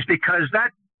is because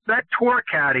that tour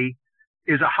caddy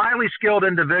is a highly skilled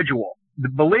individual.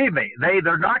 Believe me,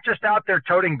 they're not just out there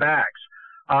toting bags.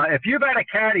 If you've had a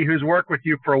caddy who's worked with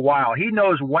you for a while, he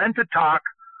knows when to talk,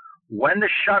 when to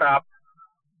shut up,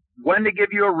 when to give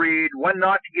you a read, when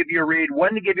not to give you a read,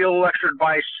 when to give you a little extra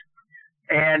advice.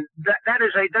 And that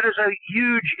is a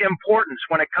huge importance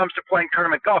when it comes to playing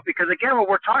tournament golf, because again, what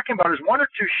we're talking about is one or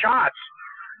two shots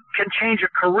can change a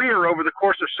career over the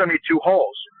course of 72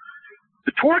 holes.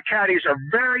 The tour caddies are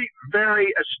very,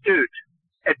 very astute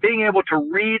at being able to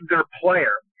read their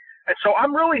player. And so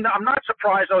I'm not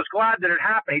surprised. I was glad that it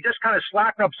happened. He just kind of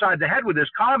slapped me upside the head with his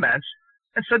comments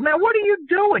and said, "Man, what are you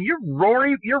doing? You're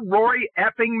Rory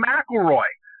effing McIlroy.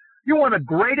 You're one of the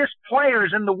greatest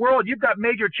players in the world. You've got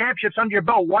major championships under your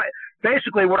belt."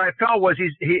 Basically, what I felt was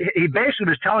he basically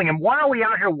was telling him, "Why are we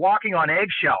out here walking on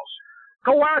eggshells?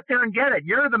 Go out there and get it.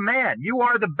 You're the man. You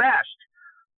are the best."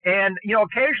 And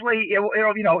occasionally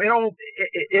it'll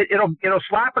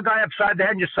slap a guy upside the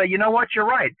head and just say, "You know what? You're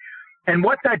right." And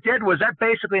what that did was that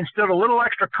basically instilled a little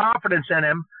extra confidence in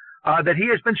him that he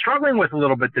has been struggling with a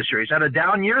little bit this year. He's had a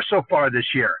down year so far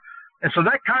this year, and so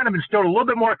that kind of instilled a little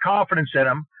bit more confidence in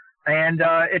him. And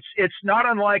it's not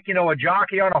unlike a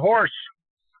jockey on a horse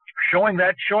showing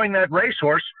that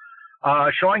racehorse,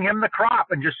 showing him the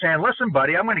crop and just saying, "Listen,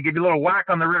 buddy, I'm going to give you a little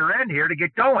whack on the rear end here to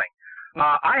get going."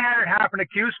 I had it happen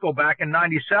at Q School back in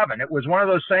 '97. It was one of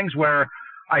those things where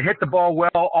I hit the ball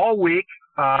well all week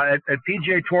at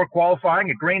PGA Tour qualifying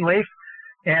at Greenleaf,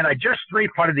 and I just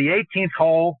three-putted the 18th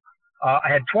hole. I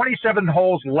had 27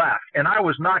 holes left, and I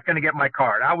was not going to get my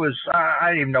card. I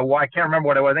didn't even know why. I can't remember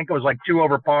what it was. I think it was like 2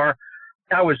 over par.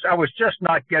 I was just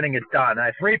not getting it done.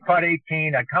 I three-putt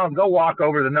 18. I kind of go walk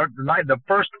over the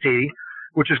first tee,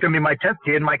 which was going to be my 10th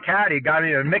tee, and my caddy got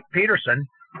in, Mick Peterson.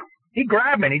 He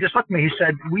grabbed me and he just looked at me. He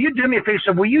said, "Will you do me a favor?" He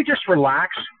said, "Will you just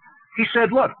relax?" He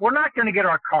said, "Look, we're not going to get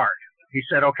our card." He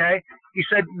said, "Okay." He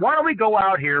said, "Why don't we go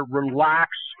out here,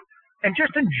 relax, and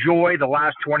just enjoy the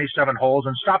last 27 holes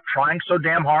and stop trying so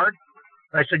damn hard?"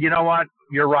 And I said, "You know what?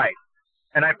 You're right."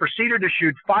 And I proceeded to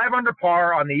shoot 5 under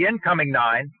par on the incoming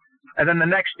 9. And then the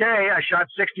next day I shot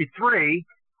 63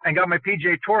 and got my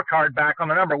PGA Tour card back on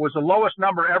the number. It was the lowest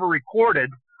number ever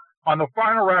recorded on the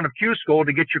final round of Q School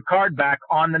to get your card back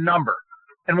on the number.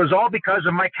 And it was all because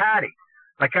of my caddy.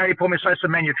 My caddy pulled me aside and said,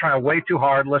 "Man, you're trying way too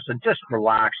hard. Listen, just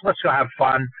relax. Let's go have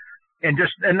fun and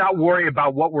not worry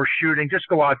about what we're shooting. Just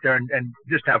go out there and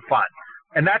just have fun."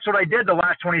 And that's what I did the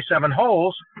last 27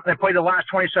 holes. I played the last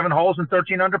 27 holes in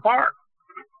 13 under par.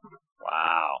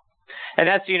 Wow. And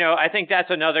that's, I think that's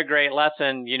another great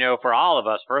lesson, for all of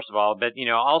us, first of all, but,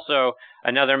 also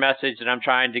another message that I'm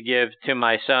trying to give to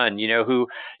my son, who,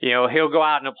 he'll go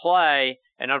out and play,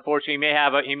 and unfortunately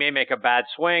he may make a bad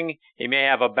swing, he may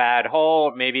have a bad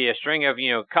hole, maybe a string of,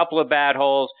 a couple of bad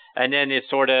holes, and then it's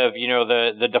sort of,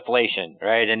 the deflation,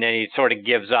 right? And then he sort of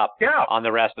gives up on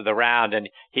the rest of the round, and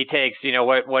he takes,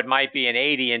 what might be an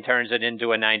 80 and turns it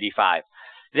into a 95.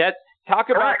 Talk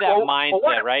about that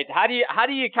mindset, right? How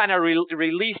do you kind of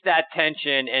release that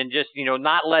tension and just,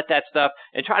 not let that stuff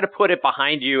and try to put it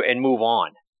behind you and move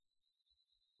on?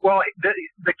 Well,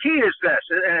 the key is this,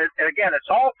 and again, it's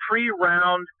all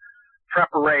pre-round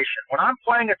preparation. When I'm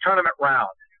playing a tournament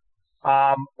round,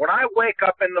 when I wake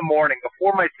up in the morning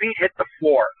before my feet hit the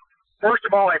floor, first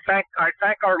of all, I thank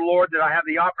our Lord that I have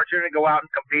the opportunity to go out and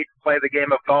compete and play the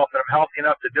game of golf, and I'm healthy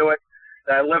enough to do it.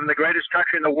 That I live in the greatest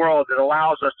country in the world that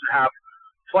allows us to have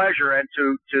pleasure and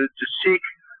to seek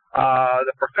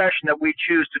the profession that we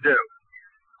choose to do.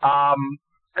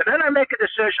 And then I make a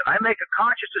decision. I make a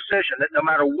conscious decision that no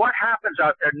matter what happens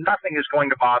out there, nothing is going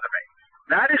to bother me.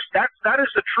 That is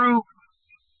the true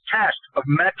test of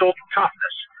mental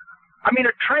toughness. I mean,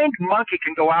 a trained monkey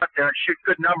can go out there and shoot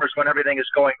good numbers when everything is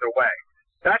going their way.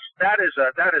 That is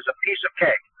a piece of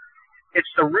cake.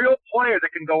 It's the real player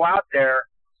that can go out there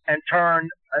and turn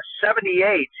a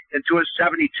 78 into a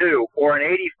 72 or an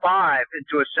 85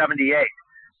 into a 78.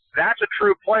 That's a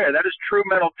true player. That is true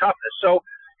mental toughness. So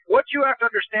what you have to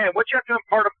understand, what you have to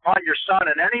impart upon your son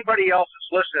and anybody else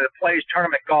that's listening that plays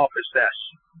tournament golf is this.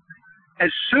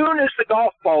 As soon as the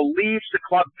golf ball leaves the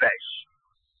club face,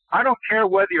 I don't care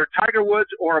whether you're Tiger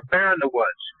Woods or a bear in the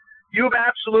woods, You have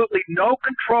absolutely no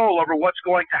control over what's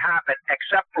going to happen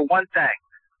except for one thing,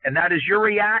 and that is your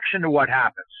reaction to what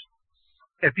happens.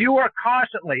 If you are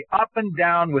constantly up and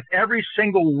down with every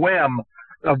single whim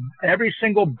of every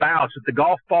single bounce that the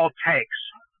golf ball takes,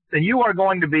 then you're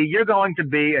going to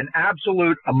be an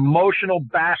absolute emotional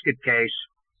basket case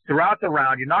throughout the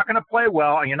round. You're not going to play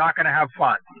well, and you're not going to have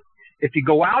fun. If you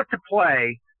go out to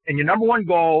play and your number one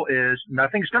goal is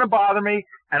nothing's going to bother me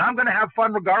and I'm going to have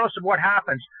fun regardless of what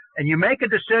happens, and you make a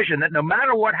decision that no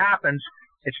matter what happens,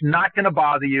 it's not going to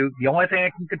bother you. The only thing I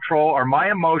can control are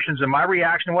my emotions and my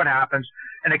reaction to what happens,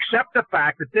 and accept the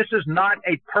fact that this is not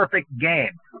a perfect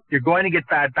game. You're going to get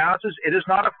bad bounces. It is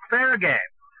not a fair game.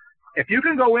 If you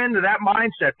can go into that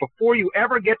mindset before you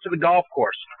ever get to the golf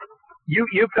course,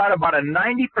 you've got about a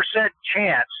 90%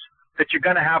 chance that you're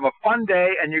going to have a fun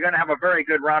day and you're going to have a very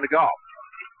good round of golf.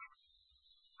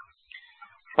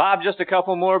 Bob, just a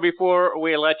couple more before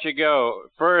we let you go.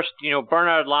 First,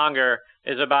 Bernhard Langer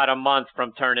is about a month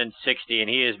from turning 60, and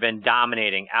he has been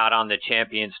dominating out on the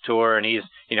Champions Tour. And he's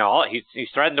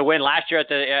threatened to win last year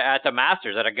at the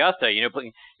Masters at Augusta.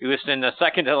 He was in the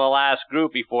second to the last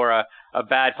group before a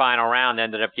bad final round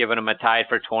ended up giving him a tie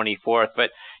for 24th.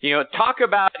 But talk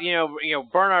about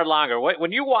Bernhard Langer.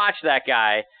 When you watch that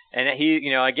guy, and he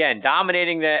again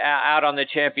dominating out on the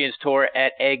Champions Tour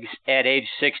at age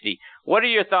 60. What are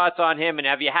your thoughts on him, and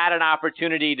have you had an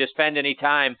opportunity to spend any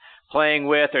time playing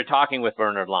with or talking with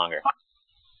Bernhard Langer?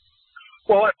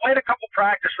 Well, I played a couple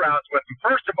practice rounds with him.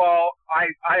 First of all,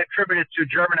 I attribute it to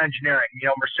German engineering.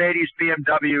 Mercedes,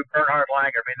 BMW, Bernhard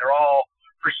Langer. I mean, they're all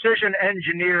precision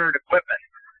engineered equipment.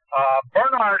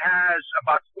 Bernhard has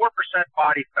about 4%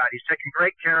 body fat. He's taking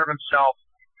great care of himself.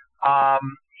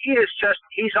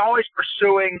 He's always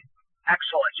pursuing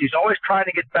excellence. He's always trying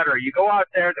to get better. You go out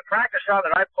there, the practice round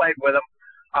that I played with him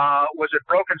was at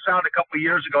Broken Sound a couple of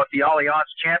years ago at the Allianz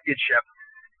Championship,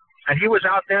 and he was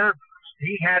out there.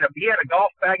 He had a golf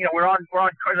bag. We're on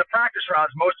in the practice rounds.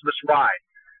 Most of us ride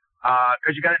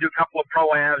because you got to do a couple of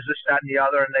pro-ams, this, that, and the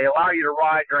other, and they allow you to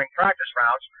ride during practice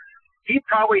rounds. He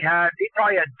probably had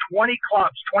 20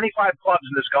 clubs, 25 clubs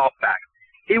in this golf bag.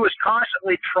 He was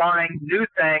constantly trying new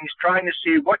things, trying to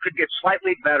see what could get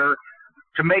slightly better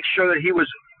to make sure that he was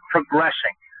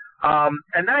progressing.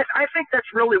 And I think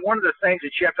that's really one of the things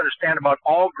that you have to understand about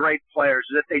all great players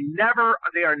is that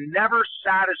they are never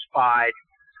satisfied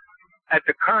at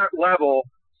the current level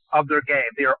of their game.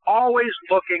 They are always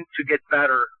looking to get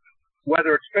better,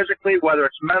 whether it's physically, whether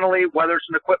it's mentally, whether it's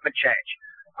an equipment change.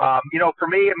 For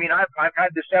me, I've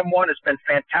had this M1. It's been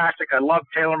fantastic. I love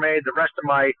TaylorMade.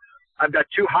 I've got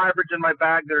two hybrids in my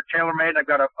bag that are TaylorMade. I've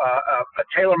got a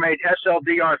TaylorMade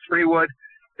SLDR 3-wood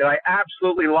that I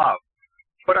absolutely love.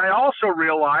 But I also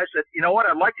realized that,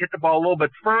 I'd like to hit the ball a little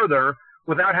bit further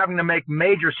without having to make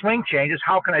major swing changes.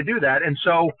 How can I do that? And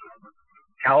so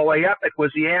Callaway Epic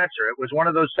was the answer. It was one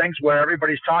of those things where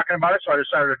everybody's talking about it, so I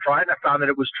decided to try it, and I found that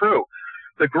it was true.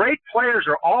 The great players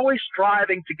are always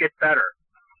striving to get better.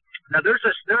 Now,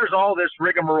 there's all this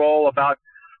rigmarole about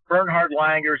Bernhard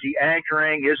Langer. Is he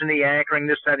anchoring? Isn't he anchoring?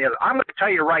 This, that, and the other. I'm going to tell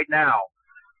you right now,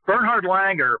 Bernhard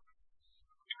Langer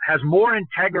has more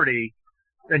integrity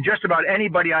than just about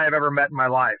anybody I have ever met in my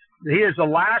life. He is the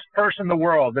last person in the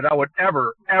world that I would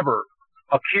ever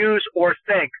accuse or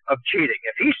think of cheating.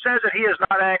 If he says that he is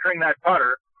not anchoring that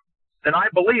putter, then I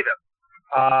believe him.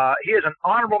 He is an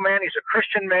honorable man. He's a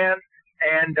Christian man,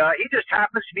 and he just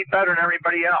happens to be better than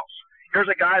everybody else. Here's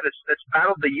a guy that's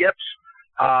battled the yips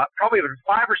probably even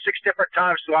 5 or 6 different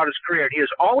times throughout his career. And he has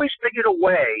always figured a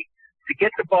way to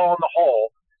get the ball in the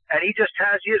hole. And he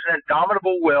has an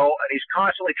indomitable will, and he's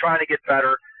constantly trying to get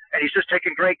better. And he's just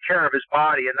taking great care of his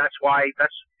body, and that's why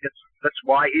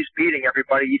he's beating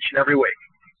everybody each and every week.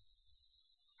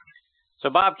 So,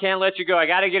 Bob, can't let you go. I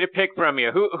got to get a pick from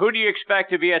you. Who do you expect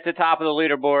to be at the top of the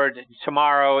leaderboard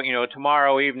tomorrow?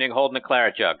 Tomorrow evening, holding the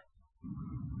claret jug.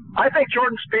 I think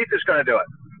Jordan Spieth is going to do it.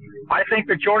 I think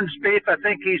that Jordan Spieth. I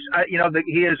think he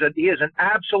is an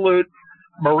absolute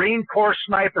Marine Corps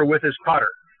sniper with his putter.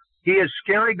 He is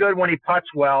scary good when he putts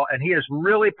well, and he is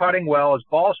really putting well. His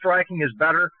ball striking is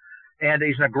better, and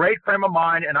he's in a great frame of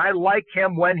mind, and I like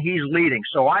him when he's leading.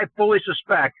 So I fully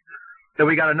suspect that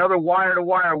we got another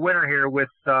wire-to-wire winner here with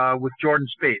Jordan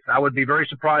Spieth. I would be very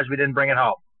surprised if we didn't bring it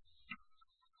home.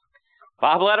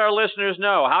 Bob, let our listeners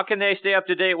know. How can they stay up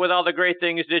to date with all the great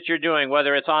things that you're doing,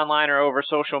 whether it's online or over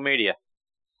social media?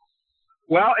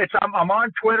 Well, I'm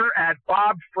on Twitter at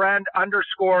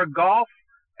BobFriend_golf.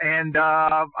 And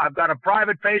I've got a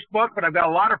private Facebook, but I've got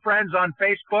a lot of friends on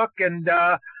Facebook. And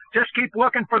just keep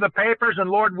looking for the papers,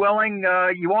 and Lord willing,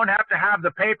 you won't have to have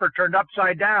the paper turned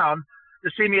upside down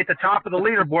to see me at the top of the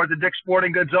leaderboard, the Dick's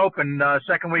Sporting Goods Open,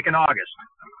 second week in August.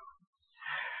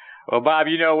 Well, Bob,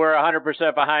 you know we're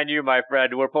 100% behind you, my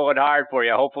friend. We're pulling hard for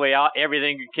you. Hopefully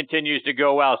everything continues to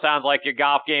go well. Sounds like your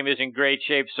golf game is in great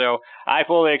shape, so I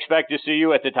fully expect to see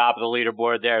you at the top of the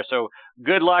leaderboard there. So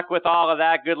good luck with all of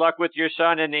that. Good luck with your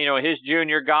son and, his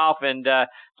junior golf, and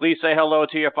please say hello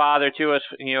to your father to us,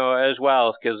 as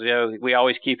well, because we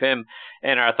always keep him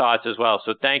in our thoughts as well.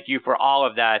 So thank you for all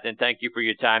of that, and thank you for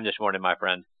your time this morning, my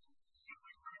friend.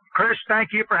 Chris,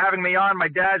 thank you for having me on. My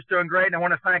dad's doing great, and I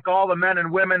want to thank all the men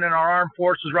and women in our armed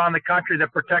forces around the country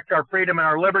that protect our freedom and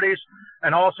our liberties,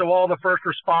 and also all the first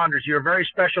responders. You're very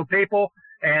special people,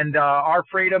 and our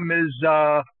freedom is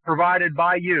provided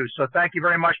by you. So thank you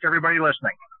very much to everybody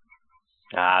listening.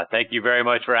 Thank you very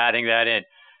much for adding that in.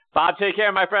 Bob, take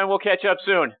care, my friend. We'll catch up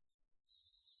soon.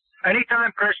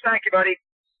 Anytime, Chris. Thank you, buddy.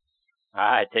 All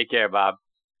right, take care, Bob.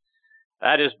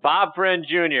 That is Bob Friend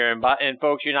Jr. And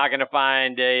folks, you're not going to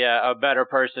find a better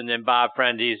person than Bob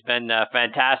Friend. He's been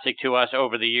fantastic to us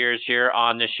over the years here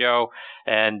on the show.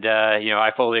 And, I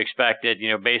fully expect that,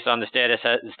 based on the status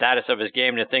of his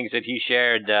game and the things that he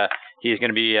shared, he's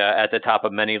going to be at the top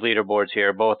of many leaderboards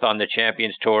here, both on the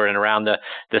Champions Tour and around the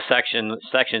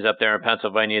sections up there in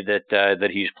Pennsylvania that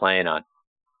he's playing on.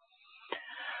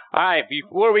 All right,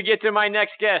 before we get to my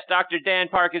next guest, Dr. Dan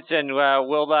Parkinson,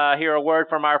 we'll hear a word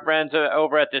from our friends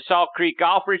over at the Salt Creek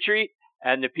Golf Retreat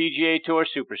and the PGA Tour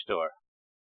Superstore.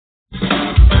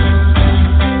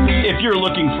 If you're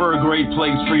looking for a great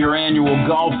place for your annual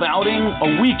golf outing,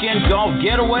 a weekend golf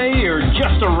getaway, or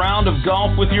just a round of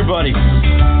golf with your buddies,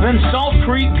 then Salt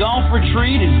Creek Golf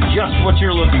Retreat is just what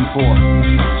you're looking for.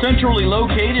 Centrally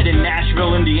located in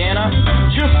Nashville, Indiana,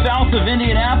 just south of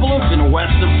Indianapolis and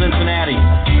west of Cincinnati.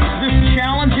 This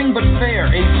challenging but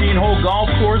fair 18-hole golf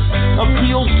course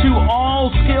appeals to all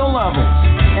skill levels,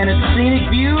 and its scenic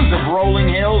views of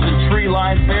rolling hills and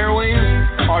tree-lined fairways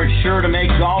are sure to make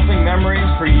golfing memories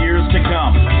for years to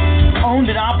come. Owned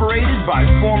and operated by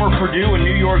former Purdue and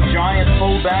New York Giants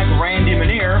fullback Randy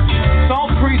Manier,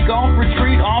 Salt Creek Golf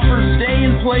Retreat offers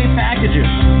stay-and-play packages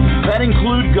that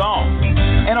include golf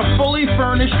and a fully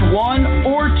furnished 1-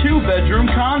 or 2-bedroom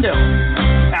condo.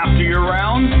 After your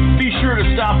rounds, be sure to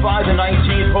stop by the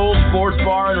 19th Hole Sports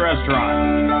Bar and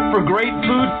Restaurant for great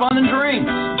food, fun, and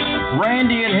drinks.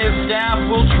 Randy and his staff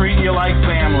will treat you like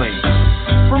family.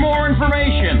 For more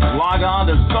information, log on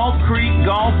to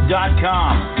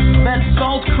saltcreekgolf.com. That's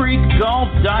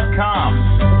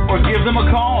saltcreekgolf.com. Or give them a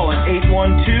call at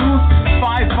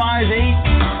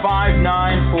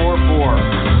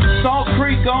 812-558-5944. Salt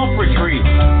Creek Golf Retreat.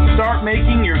 Start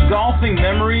making your golfing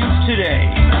memories today.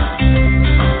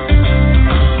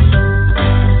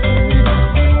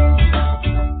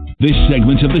 This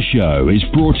segment of the show is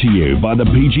brought to you by the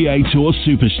PGA Tour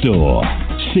Superstore.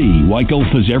 See why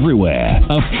golfers everywhere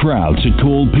are proud to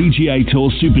call PGA Tour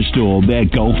Superstore their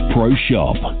golf pro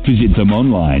shop. Visit them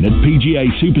online at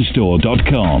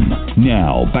pgasuperstore.com.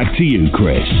 Now, back to you,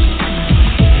 Chris.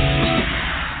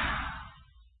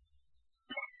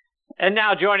 And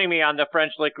now joining me on the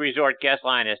French Lick Resort guest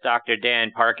line is Dr.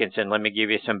 Dan Parkinson. Let me give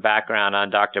you some background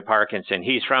on Dr. Parkinson.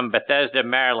 He's from Bethesda,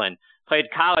 Maryland.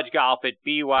 Played college golf at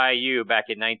BYU back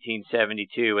in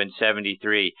 1972 and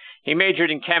 73. He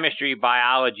majored in chemistry,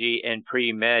 biology, and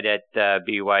pre-med at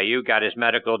BYU, got his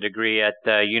medical degree at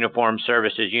Uniformed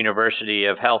Services University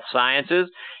of Health Sciences.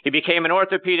 He became an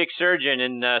orthopedic surgeon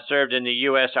and served in the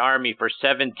U.S. Army for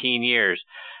 17 years.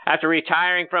 After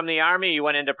retiring from the Army, he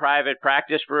went into private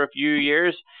practice for a few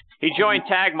years. He joined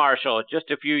Tagmarshal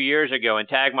just a few years ago, and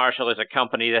Tagmarshal is a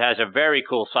company that has a very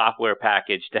cool software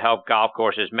package to help golf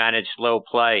courses manage slow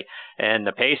play and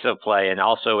the pace of play and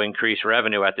also increase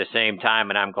revenue at the same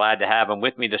time, and I'm glad to have him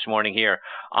with me this morning here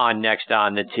on Next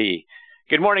on the Tee.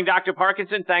 Good morning, Dr.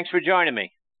 Parkinson. Thanks for joining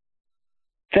me.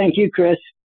 Thank you, Chris.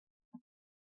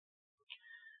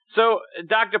 So,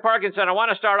 Dr. Parkinson, I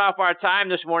want to start off our time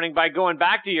this morning by going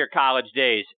back to your college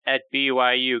days at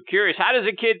BYU. Curious, how does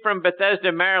a kid from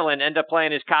Bethesda, Maryland, end up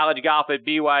playing his college golf at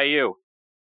BYU?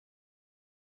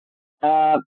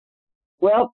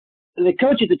 Well, the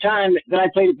coach at the time that I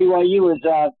played at BYU was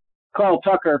Carl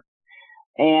Tucker,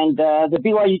 and the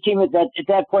BYU team at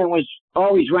that point was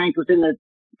always ranked within the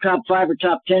top 5 or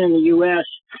top 10 in the U.S.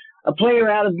 A player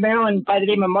out of Maryland by the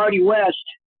name of Marty West,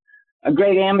 a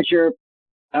great amateur,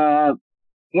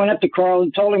 went up to Carl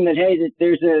and told him that, hey, that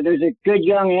there's a good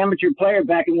young amateur player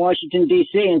back in Washington,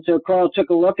 D.C., and so Carl took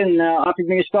a look and offered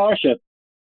me a scholarship.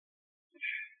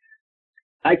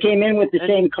 I came in with the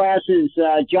same class as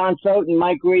John Fote and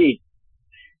Mike Reed.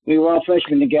 We were all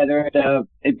freshmen together at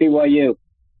BYU.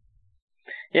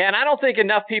 Yeah, and I don't think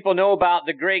enough people know about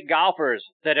the great golfers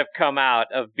that have come out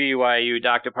of BYU,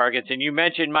 Dr. Parkinson. You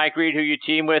mentioned Mike Reed, who you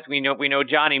team with. We know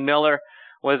Johnny Miller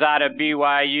was out of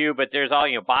BYU, but there's all,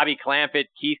 Bobby Clampett,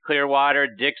 Keith Clearwater,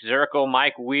 Dick Zirkle,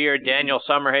 Mike Weir, Daniel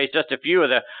Summerhays, just a few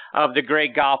of the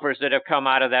great golfers that have come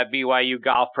out of that BYU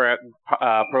golf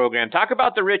program. Talk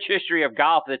about the rich history of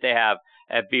golf that they have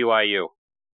at BYU.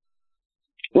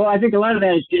 Well, I think a lot of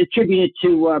that is attributed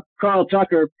to Carl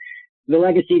Tucker, the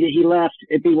legacy that he left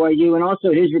at BYU, and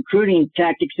also his recruiting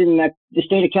tactics in the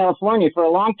state of California. For a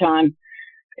long time,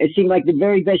 it seemed like the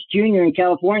very best junior in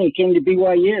California came to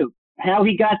BYU. How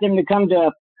he got them to come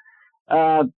to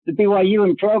the BYU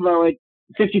in Provo at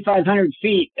 5,500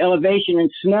 feet elevation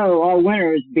and snow all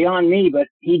winter is beyond me, but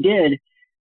he did.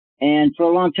 And for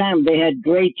a long time, they had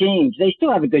great teams. They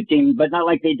still have a good team, but not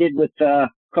like they did with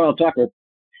Carl Tucker.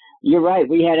 You're right.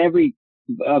 We had every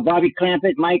Bobby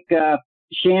Clampett, Mike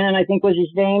Shannon, I think was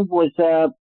his name, was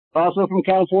also from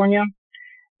California,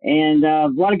 and a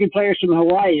lot of good players from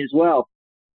Hawaii as well.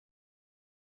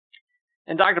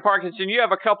 And Dr. Parkinson, you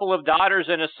have a couple of daughters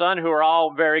and a son who are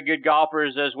all very good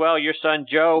golfers as well. Your son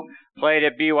Joe played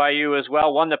at BYU as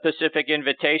well, won the Pacific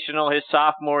Invitational his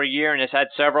sophomore year, and has had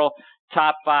several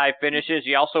top 5 finishes.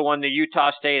 He also won the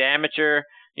Utah State Amateur,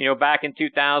 back in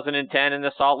 2010, and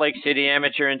the Salt Lake City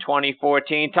Amateur in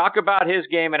 2014. Talk about his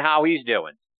game and how he's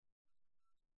doing.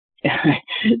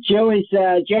 Joe's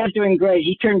doing great.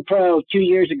 He turned pro 2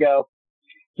 years ago.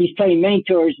 He's playing many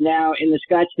tours now in the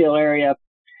Scottsdale area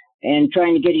and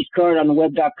trying to get his card on the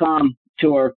Web.com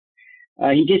tour.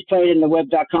 He just played in the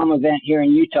Web.com event here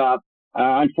in Utah.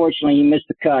 Unfortunately, he missed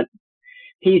the cut.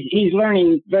 He's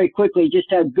learning very quickly just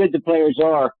how good the players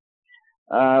are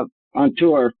on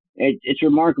tour. It's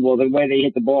remarkable the way they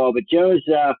hit the ball. But Joe's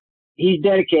he's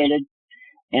dedicated,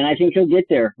 and I think he'll get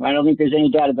there. I don't think there's any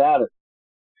doubt about it.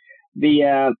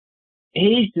 I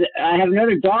have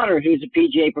another daughter who's a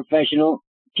PGA professional,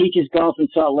 teaches golf in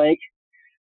Salt Lake.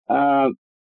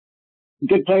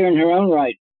 Good player in her own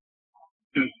right.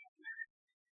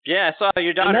 Yeah, I saw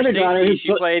your daughter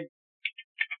Stacey.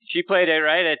 She played it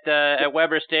right at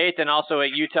Weber State and also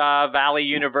at Utah Valley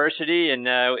University. And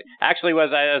actually, as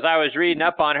I was reading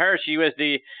up on her, she was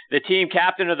the team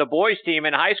captain of the boys team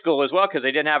in high school as well, because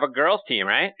they didn't have a girls team,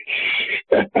 right?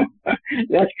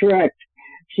 That's correct.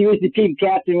 She was the team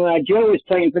captain. Joe was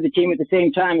playing for the team at the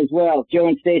same time as well. Joe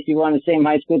and Stacey were on the same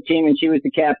high school team, and she was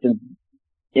the captain.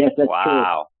 Yes, that's true.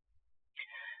 Wow.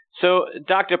 So,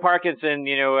 Dr. Parkinson,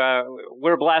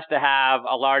 we're blessed to have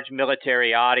a large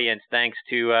military audience thanks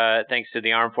to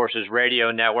the Armed Forces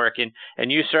Radio Network,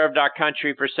 and you served our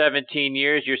country for 17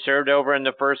 years. You served over in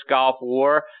the first Gulf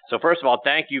War. So, first of all,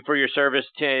 thank you for your service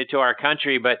to our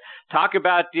country. But talk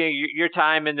about your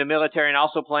time in the military and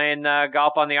also playing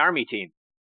golf on the Army team.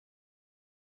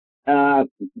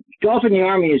 Golf in the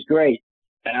Army is great.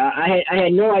 I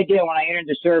had no idea when I entered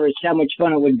the service how much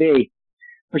fun it would be.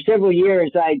 For several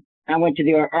years, I went to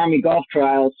the Army golf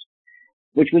trials,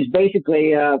 which was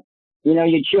basically,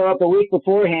 you'd show up a week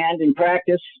beforehand and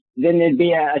practice. Then there'd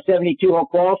be a 72-hole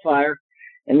qualifier,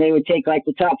 and they would take like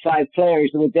the top 5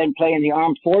 players that would then play in the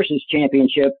Armed Forces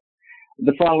Championship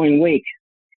the following week.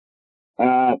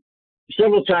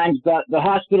 Several times, the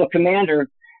hospital commander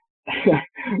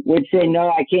would say, "No,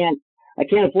 I can't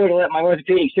afford to let my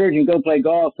orthopedic surgeon go play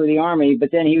golf for the Army."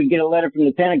 But then he would get a letter from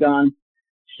the Pentagon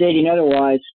stating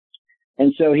otherwise,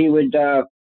 and so he would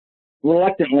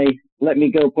reluctantly let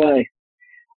me go play.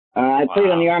 I played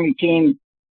on the Army team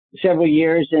several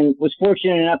years and was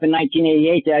fortunate enough in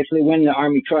 1988 to actually win the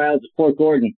Army trials at Fort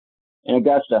Gordon in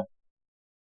Augusta.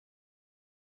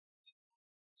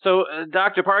 So,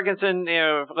 Dr. Parkinson,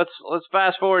 let's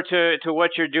fast forward to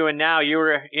what you're doing now. You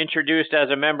were introduced as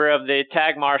a member of the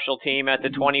Tagmarshal team at the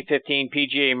 2015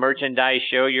 PGA Merchandise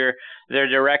Show. You're their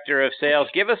director of sales.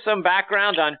 Give us some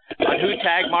background on who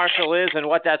Tagmarshal is and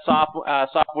what that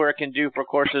software can do for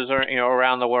courses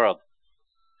around the world.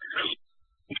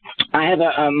 I have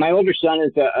my older son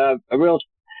is a real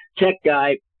tech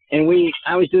guy, and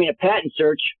I was doing a patent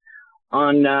search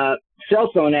on cell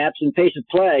phone apps and pace of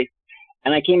play.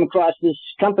 And I came across this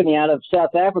company out of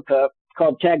South Africa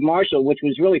called Tagmarshal, which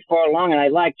was really far along, and I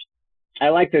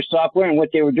liked their software and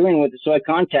what they were doing with it, so I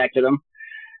contacted them.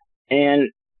 And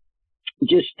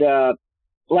just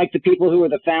like the people who were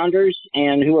the founders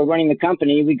and who were running the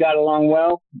company, we got along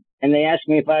well, and they asked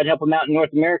me if I'd help them out in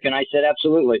North America, and I said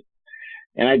absolutely.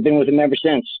 And I've been with them ever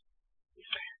since.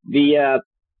 The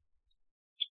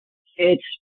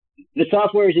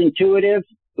software is intuitive.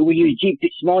 We use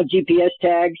small GPS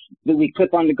tags that we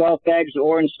clip on the golf bags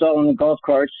or install on the golf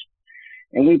carts.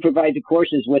 And we provide the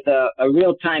courses with a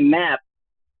real-time map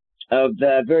of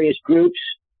the various groups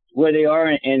where they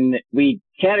are, and we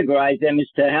categorize them as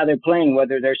to how they're playing,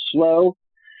 whether they're slow,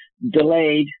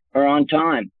 delayed, or on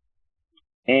time.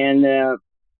 And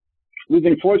we've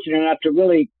been fortunate enough to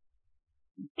really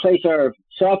place our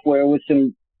software with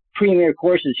some premier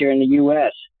courses here in the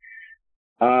U.S.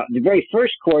 The very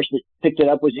first course that picked it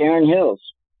up was Erin Hills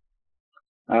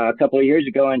a couple of years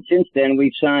ago, and since then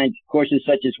we've signed courses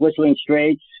such as Whistling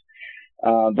Straits,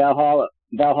 Valhalla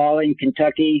in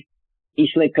Kentucky,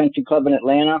 East Lake Country Club in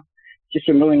Atlanta. Just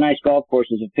some really nice golf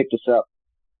courses have picked us up.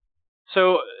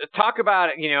 So talk about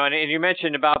it, and you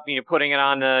mentioned about, putting it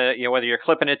on the, whether you're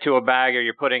clipping it to a bag or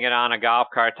you're putting it on a golf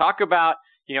cart. Talk about,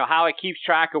 how it keeps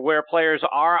track of where players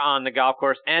are on the golf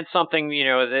course, and something,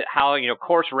 how,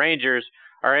 course rangers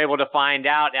are able to find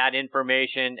out that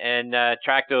information and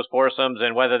track those foursomes,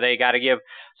 and whether they got to give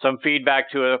some feedback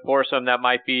to a foursome that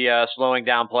might be slowing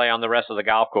down play on the rest of the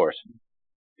golf course.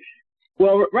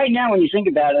 Well, right now, when you think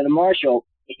about it, a marshal,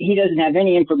 he doesn't have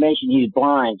any information. He's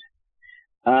blind.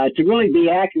 To really be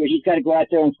accurate, he's got to go out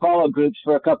there and follow groups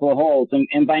for a couple of holes.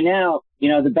 And by now,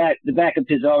 the backup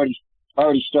has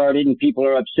already started, and people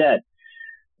are upset.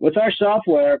 With our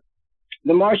software,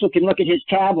 the marshal can look at his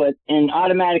tablet and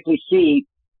automatically see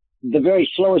the very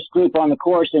slowest group on the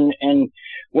course, and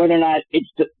whether or not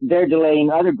they're delaying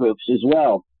other groups as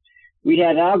well. We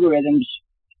have algorithms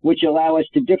which allow us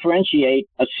to differentiate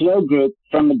a slow group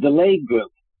from a delayed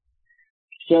group.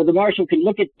 So the marshal can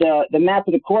look at the map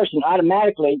of the course and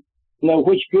automatically know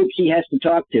which groups he has to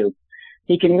talk to.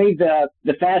 He can leave the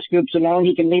fast groups alone.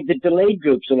 He can leave the delayed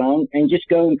groups alone and just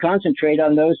go and concentrate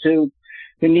on those who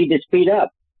need to speed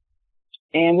up.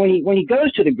 And when he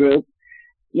goes to the group,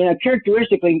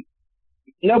 characteristically,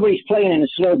 nobody's playing in a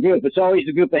slow group. It's always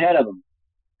the group ahead of him.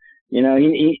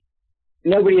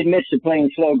 Nobody admits to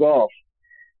playing slow golf.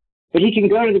 But he can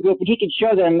go to the group and he can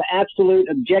show them absolute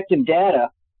objective data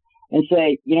and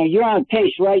say, you're on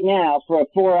pace right now for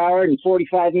a 4-hour and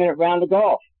 45-minute round of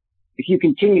golf if you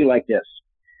continue like this.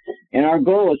 And our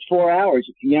goal is 4 hours.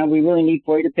 We really need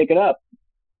for you to pick it up.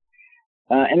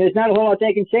 And there's not a whole lot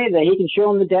they can say that. He can show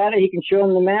them the data, he can show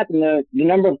them the map, and the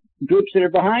number of groups that are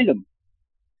behind them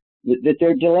that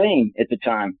they're delaying at the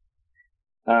time.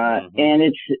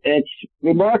 And it's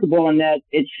remarkable in that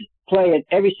it's play at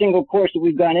every single course that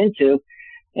we've gone into.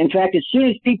 In fact, as soon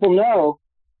as people know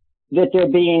that they're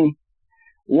being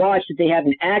watched, that they have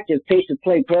an active pace of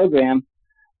play program,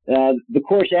 the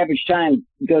course average time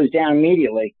goes down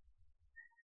immediately.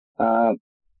 So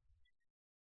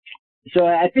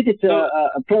I think it's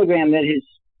a program that is.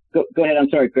 Go ahead. I'm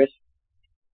sorry, Chris.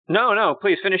 No,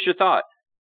 please finish your thought.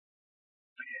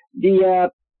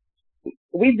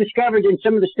 We've discovered in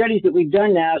some of the studies that we've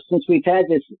done now, since we've had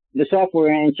the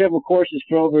software in several courses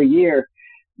for over a year,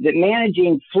 that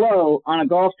managing flow on a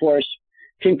golf course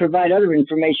can provide other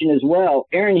information as well.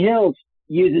 Erin Hills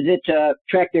uses it to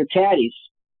track their caddies.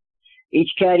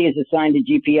 Each caddy is assigned a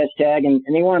GPS tag, and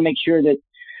they want to make sure that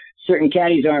certain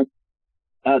caddies aren't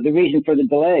the reason for the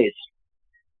delays.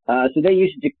 So they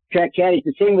use it to track caddies.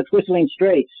 The same with Whistling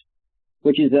Straits,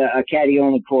 which is a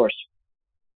caddy-only course.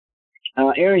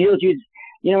 Erin Hills uses,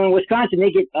 in Wisconsin, they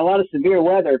get a lot of severe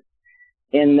weather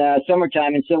in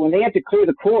summertime, and so when they have to clear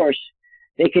the course,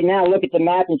 they can now look at the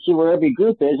map and see where every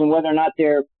group is and whether or not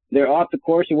they're off the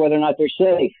course or whether or not they're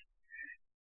safe.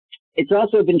 It's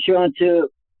also been shown to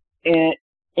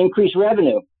increase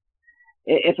revenue.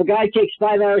 If a guy takes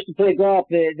 5 hours to play golf,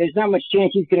 there's not much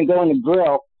chance he's going to go in the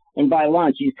grill and buy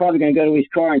lunch. He's probably going to go to his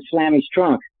car and slam his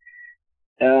trunk.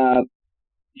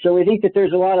 So we think that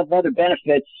there's a lot of other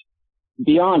benefits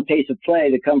beyond pace of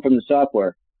play that come from the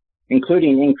software,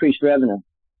 including increased revenue.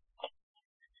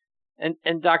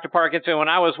 And Dr. Parkinson, when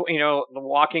I was,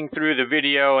 walking through the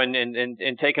video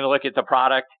and taking a look at the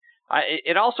product,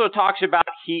 it also talks about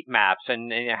heat maps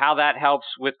and how that helps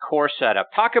with course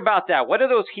setup. Talk about that. What do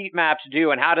those heat maps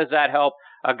do, and how does that help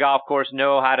a golf course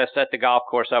know how to set the golf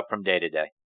course up from day to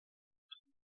day?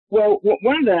 Well,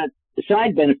 one of the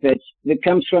side benefits that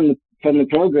comes from the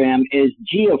program is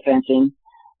geofencing.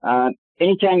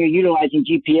 Anytime you're utilizing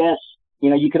GPS,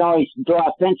 you can always draw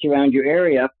a fence around your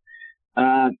area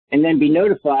and then be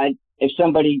notified if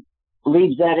somebody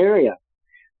leaves that area.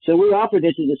 So we offer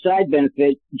this as a side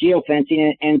benefit,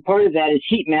 geofencing, and part of that is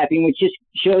heat mapping, which just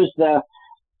shows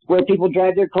where people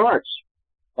drive their carts.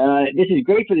 This is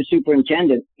great for the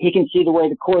superintendent. He can see the way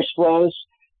the course flows,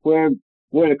 where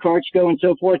the carts go and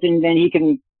so forth, and then he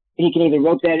can either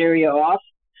rope that area off,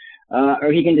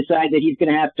 or he can decide that he's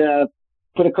going to have to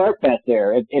put a cart path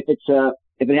there if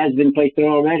it has been placed there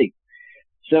already.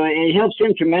 So it helps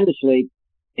him tremendously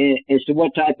as to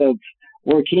what type of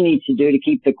work he needs to do to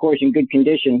keep the course in good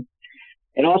condition.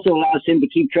 It also allows him to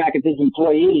keep track of his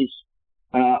employees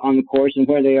on the course and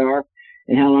where they are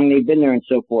and how long they've been there and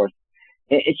so forth.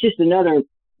 It's just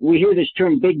we hear this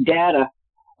term big data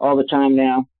all the time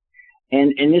now.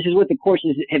 And this is what the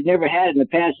courses have never had in the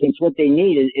past. And it's what they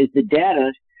need is the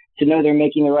data to know they're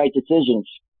making the right decisions.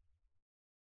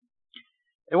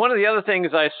 And one of the other things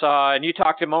I saw, and you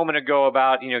talked a moment ago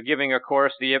about, giving a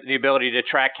course the ability to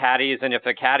track caddies, and if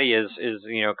the caddy is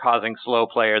causing slow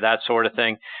play or that sort of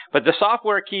thing. But the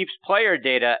software keeps player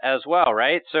data as well,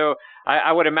 right? So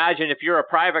I would imagine if you're a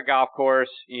private golf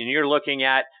course and you're looking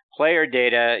at player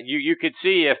data, you could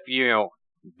see if,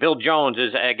 Bill Jones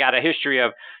has got a history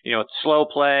of, slow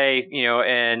play,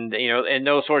 and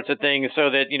those sorts of things, so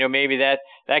that, maybe that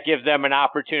gives them an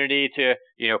opportunity to,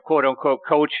 quote unquote,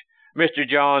 coach Mr.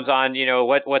 Jones on,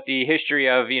 what the history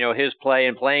of, his play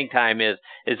and playing time is.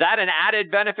 Is that an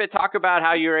added benefit? Talk about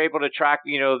how you're able to track,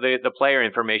 the player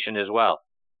information as well.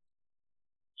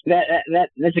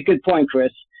 That's a good point,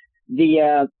 Chris.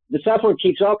 The software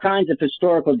keeps all kinds of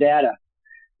historical data.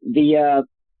 The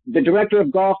director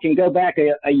of golf can go back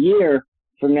a year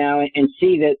from now and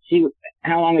see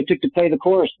how long it took to play the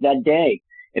course that day,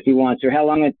 if he wants, or how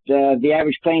long the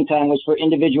average playing time was for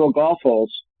individual golf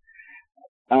holes.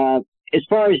 As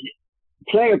far as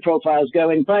player profiles go,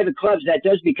 in private clubs, that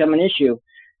does become an issue,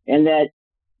 and that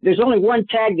there's only one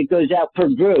tag that goes out per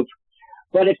group.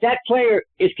 But if that player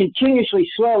is continuously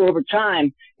slow over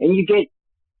time, and you get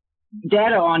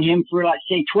data on him for, let's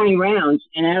say, 20 rounds,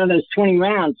 and out of those 20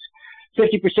 rounds,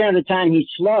 50% of the time he's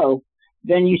slow,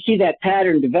 then you see that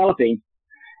pattern developing.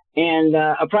 And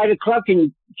a private club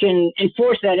can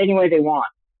enforce that any way they want.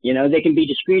 They can be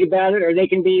discreet about it, or they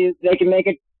can make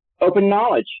it open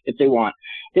knowledge if they want.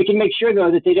 They can make sure, though,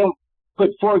 that they don't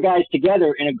put 4 guys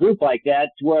together in a group like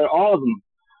that where all of them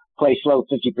play slow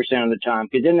 50% of the time,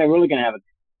 because then they're really going to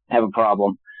have a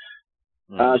problem.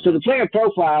 So the player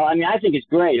profile, I think it's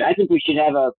great. I think we should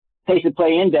have a pace of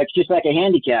play index just like a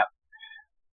handicap.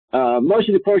 Most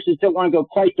of the courses don't want to go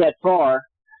quite that far,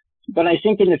 but I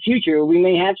think in the future we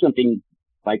may have something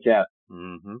like that.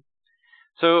 Mm-hmm.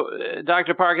 So,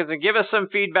 Dr. Parkinson, give us some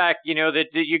feedback, that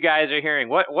you guys are hearing.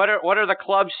 What are the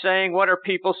clubs saying? What are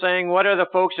people saying? What are the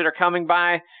folks that are coming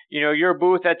by, your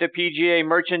booth at the PGA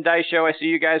Merchandise Show? I see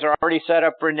you guys are already set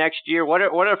up for next year. What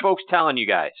are folks telling you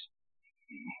guys?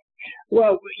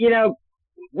 Well,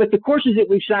 with the courses that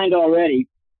we've signed already,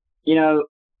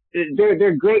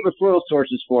 they're great referral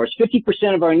sources for us.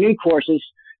 50% of our new courses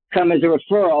come as a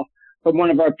referral from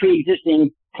one of our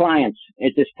pre-existing clients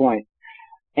at this point.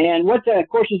 And what the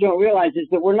courses don't realize is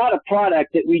that we're not a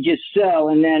product that we just sell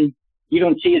and then you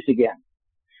don't see us again.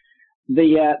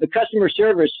 The customer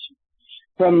service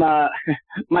from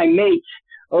my mates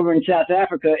over in South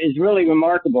Africa is really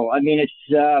remarkable.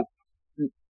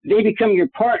 They become your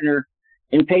partner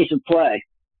in pace of play.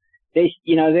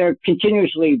 They're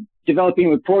continuously developing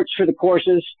reports for the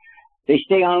courses. They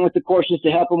stay on with the courses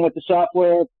to help them with the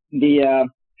software.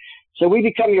 So we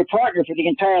become your partner for the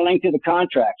entire length of the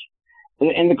contract.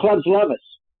 And the clubs love us.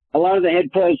 A lot of the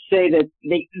head pros say that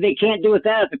they can't do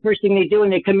without it. The first thing they do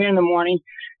when they come in the morning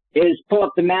is pull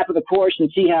up the map of the course and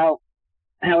see how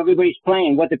everybody's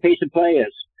playing, what the pace of play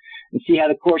is, and see how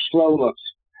the course flow looks.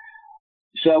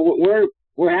 So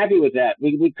we're happy with that.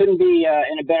 We couldn't be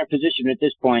in a better position at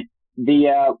this point.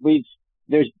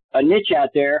 There's a niche out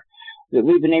there that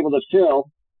we've been able to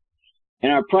fill,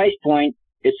 and our price point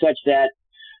is such that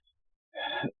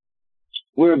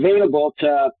we're available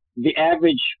to the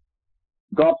average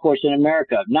golf course in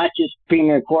America, not just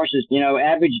premier courses,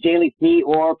 average daily fee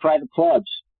or private clubs.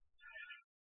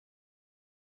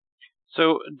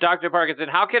 So, Dr. Parkinson,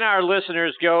 how can our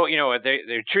listeners go,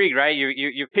 they're intrigued, right?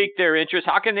 You piqued their interest.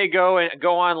 How can they go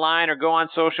online or go on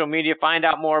social media, find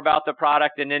out more about the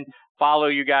product, and then follow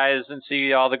you guys and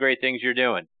see all the great things you're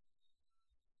doing?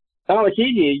 Oh, it's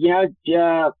easy.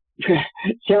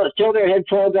 Tell their head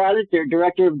pro about it, their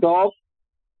director of golf,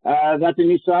 about the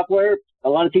new software. A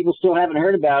lot of people still haven't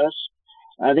heard about us.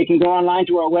 They can go online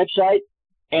to our website,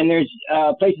 and there's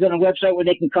places on the website where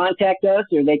they can contact us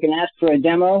or they can ask for a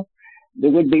demo. They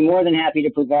would be more than happy to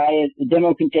provide it. The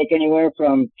demo can take anywhere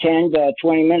from 10 to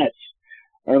 20 minutes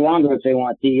or longer if they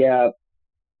want.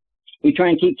 We try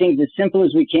and keep things as simple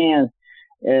as we can.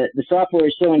 The software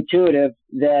is so intuitive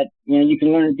that you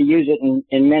can learn to use it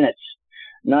in minutes,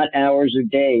 not hours or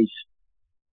days.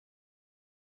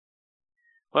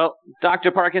 Well,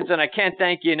 Dr. Parkinson, I can't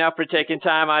thank you enough for taking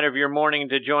time out of your morning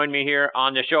to join me here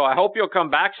on the show. I hope you'll come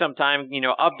back sometime,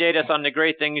 update us on the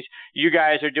great things you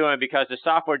guys are doing, because the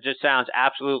software just sounds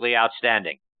absolutely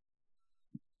outstanding.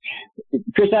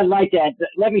 Chris, I'd like that.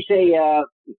 Let me say,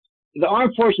 the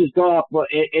Armed Forces golf, well,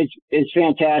 it's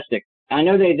fantastic. I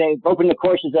know they've opened the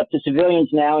courses up to civilians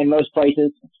now in most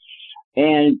places,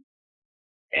 and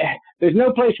there's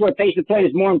no place where pace of play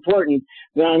is more important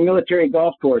than on a military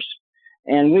golf course.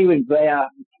 And we would,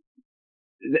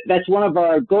 that's one of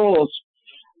our goals,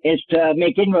 is to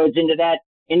make inroads into that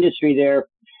industry there,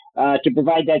 to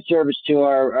provide that service to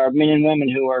our men and women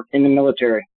who are in the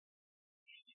military.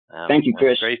 Thank you,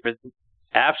 Chris. Great.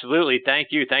 Absolutely. Thank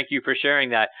you. Thank you for sharing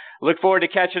that. Look forward to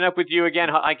catching up with you again.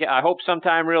 I hope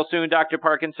sometime real soon, Dr.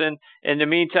 Parkinson. In the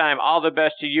meantime, all the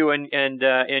best to you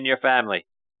and your family.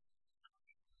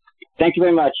 Thank you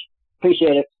very much.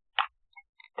 Appreciate it.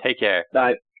 Take care.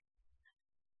 Bye.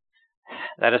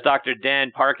 That is Dr.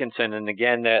 Dan Parkinson, and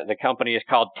again, the company is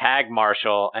called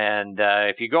Tagmarshal, and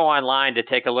if you go online to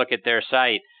take a look at their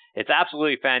site, it's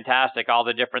absolutely fantastic, all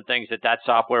the different things that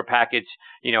software package,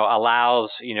 allows,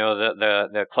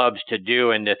 the clubs to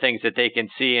do, and the things that they can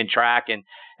see and track,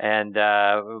 and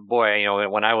boy,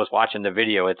 when I was watching the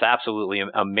video, it's absolutely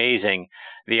amazing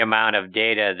the amount of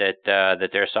data that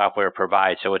their software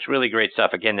provides. So it's really great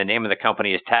stuff. Again, the name of the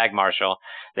company is Tagmarshal.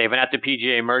 They've been at the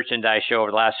PGA Merchandise Show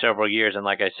over the last several years, and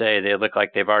like I say, they look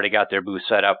like they've already got their booth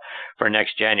set up for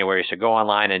next January. So go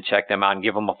online and check them out and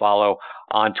give them a follow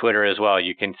on Twitter as well.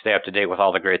 You can stay up to date with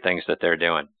all the great things that they're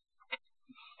doing.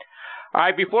 All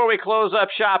right, before we close up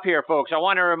shop here, folks, I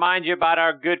want to remind you about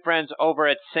our good friends over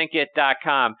at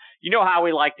Syncit.com. You know how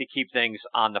we like to keep things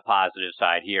on the positive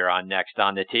side here on Next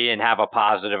on the Tee and have a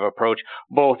positive approach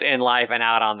both in life and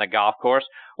out on the golf course.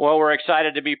 Well, we're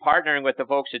excited to be partnering with the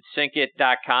folks at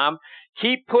Syncit.com.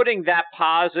 Keep putting that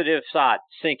positive thought,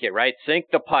 Sync It, right? Sync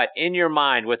the putt in your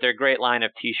mind with their great line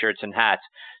of T-shirts and hats.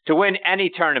 To win any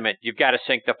tournament, you've got to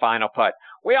sink the final putt.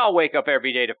 We all wake up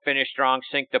every day to finish strong,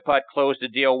 sink the putt, close the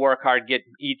deal, work hard, get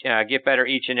better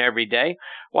each and every day.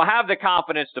 Well, have the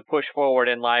confidence to push forward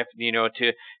in life,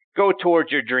 to go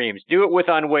towards your dreams. Do it with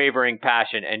unwavering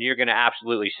passion, and you're going to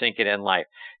absolutely sink it in life.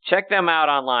 Check them out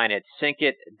online at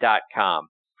syncit.com.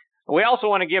 We also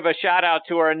want to give a shout out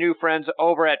to our new friends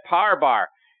over at Par Bar.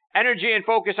 Energy and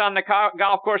focus on the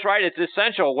golf course, right? It's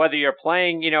essential whether you're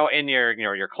playing, in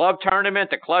your club tournament,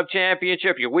 the club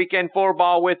championship, your weekend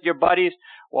 4-ball with your buddies.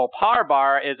 Well, Par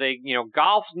Bar is a,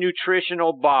 golf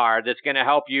nutritional bar that's going to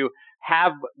help you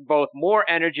have both more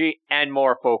energy and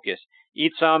more focus.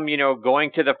 Eat some,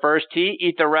 going to the first tee.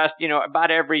 Eat the rest,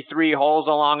 about every 3 holes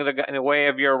along the way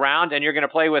of your round, and you're going to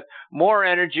play with more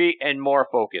energy and more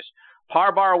focus.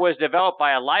 Par Bar was developed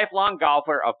by a lifelong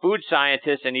golfer, a food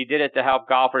scientist, and he did it to help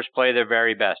golfers play their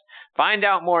very best. Find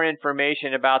out more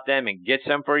information about them and get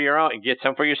some for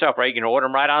yourself, right? You can order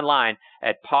them right online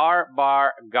at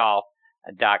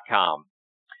parbargolf.com.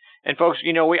 And folks,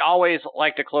 we always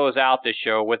like to close out the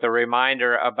show with a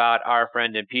reminder about our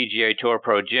friend and PGA Tour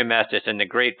pro Jim Estes and the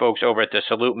great folks over at the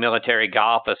Salute Military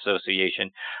Golf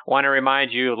Association. Want to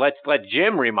remind you, let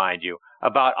Jim remind you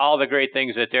about all the great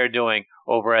things that they're doing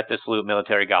over at the Salute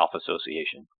Military Golf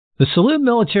Association. The Salute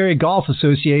Military Golf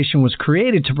Association was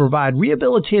created to provide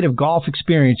rehabilitative golf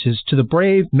experiences to the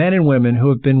brave men and women who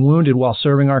have been wounded while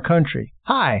serving our country.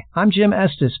 Hi, I'm Jim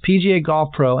Estes, PGA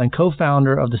Golf Pro and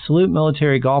co-founder of the Salute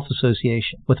Military Golf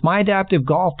Association. With my adaptive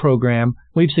golf program,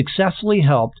 we've successfully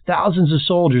helped thousands of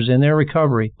soldiers in their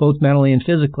recovery, both mentally and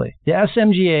physically. The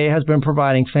SMGA has been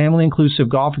providing family-inclusive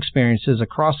golf experiences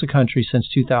across the country since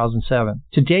 2007.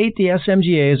 To date, the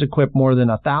SMGA has equipped more than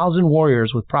 1,000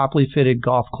 warriors with properly fitted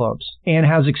golf clubs and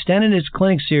has extended its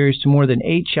clinic series to more than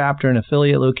 8 chapter and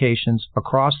affiliate locations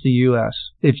across the U.S.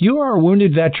 If you are a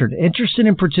wounded veteran interested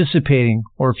in participating,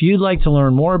 or if you'd like to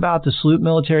learn more about the Salute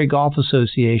Military Golf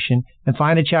Association and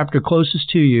find a chapter closest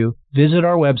to you, visit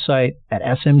our website at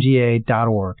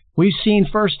smga.org. We've seen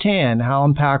firsthand how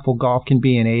impactful golf can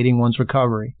be in aiding one's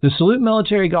recovery. The Salute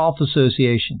Military Golf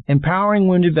Association, empowering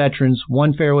wounded veterans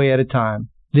one fairway at a time.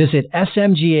 Visit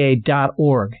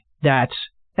smga.org. That's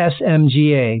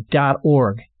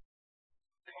smga.org.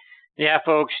 Yeah,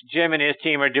 folks, Jim and his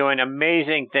team are doing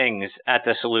amazing things at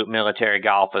the Salute Military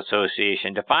Golf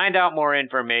Association. To find out more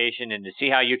information and to see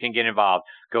how you can get involved,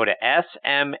 go to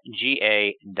smga.org.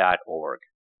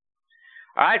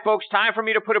 All right, folks, time for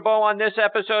me to put a bow on this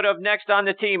episode of Next on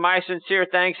the Tee. My sincere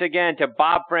thanks again to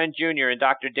Bob Friend Jr. and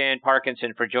Dr. Dan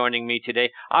Parkinson for joining me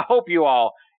today. I hope you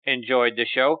all enjoyed the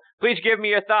show. Please give me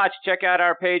your thoughts. Check out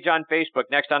our page on Facebook,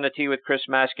 Next on the Tee with Chris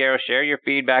Mascaro. Share your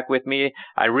feedback with me.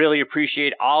 I really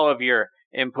appreciate all of your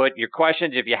input, your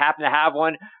questions. If you happen to have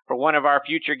one for one of our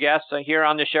future guests here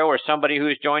on the show or somebody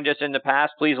who's joined us in the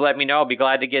past, please let me know. I'll be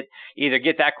glad to either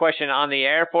get that question on the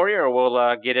air for you or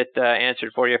we'll get it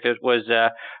answered for you if it was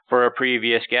for a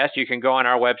previous guest. You can go on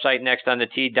our website,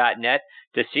 nextonthetee.net.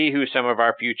 to see who some of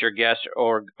our future guests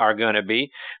are going to be.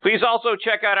 Please also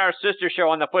check out our sister show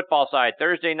on the football side,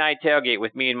 Thursday Night Tailgate,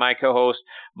 with me and my co-host,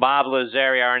 Bob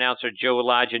Lazari, our announcer, Joe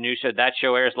LaGianusa. That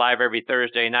show airs live every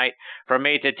Thursday night from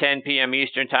 8 to 10 p.m.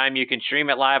 Eastern Time. You can stream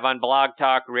it live on Blog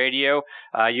Talk Radio.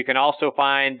 You can also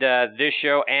find this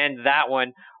show and that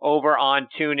one over on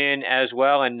TuneIn as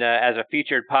well, and as a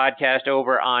featured podcast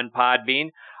over on Podbean.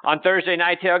 On Thursday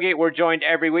Night Tailgate, we're joined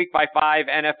every week by 5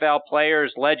 NFL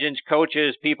players, legends,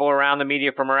 coaches, people around the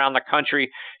media from around the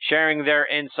country, sharing their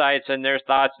insights and their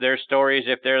thoughts, their stories.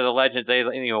 If they're the legends,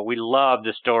 we love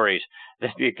the stories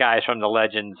that the guys from the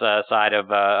legends side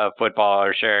of football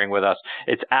are sharing with us.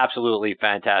 It's absolutely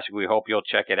fantastic. We hope you'll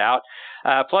check it out.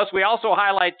 Plus, we also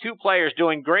highlight 2 players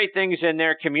doing great things in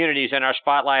their communities in our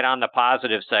Spotlight on the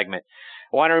Positive segment.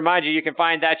 I want to remind you can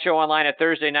find that show online at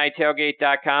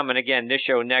ThursdayNightTailgate.com. And again, this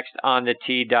show next on the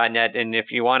T.net. And if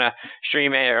you want to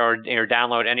stream or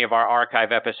download any of our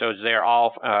archive episodes, they're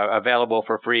all available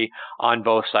for free on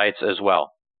both sites as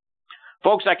well.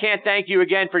 Folks, I can't thank you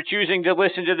again for choosing to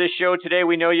listen to this show today.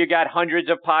 We know you got hundreds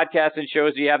of podcasts and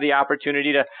shows you have the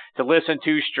opportunity to listen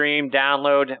to, stream,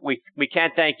 download. We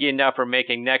can't thank you enough for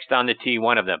making Next on the T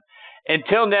one of them.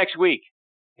 Until next week,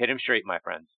 hit 'em straight, my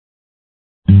friends.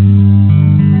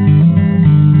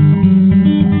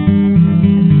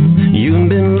 You've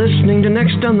been listening to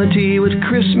Next on the T with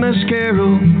Chris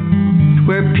Mascaro,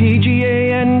 where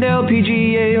PGA and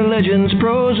LPGA legends,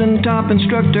 pros and top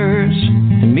instructors,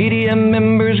 and media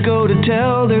members go to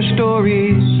tell their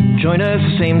stories. Join us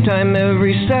the same time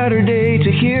every Saturday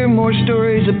to hear more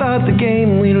stories about the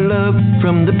game we love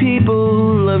from the people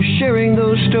who love sharing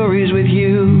those stories with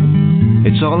you.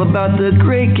 It's all about the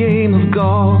great game of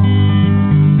golf.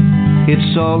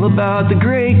 It's all about the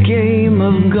great game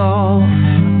of golf.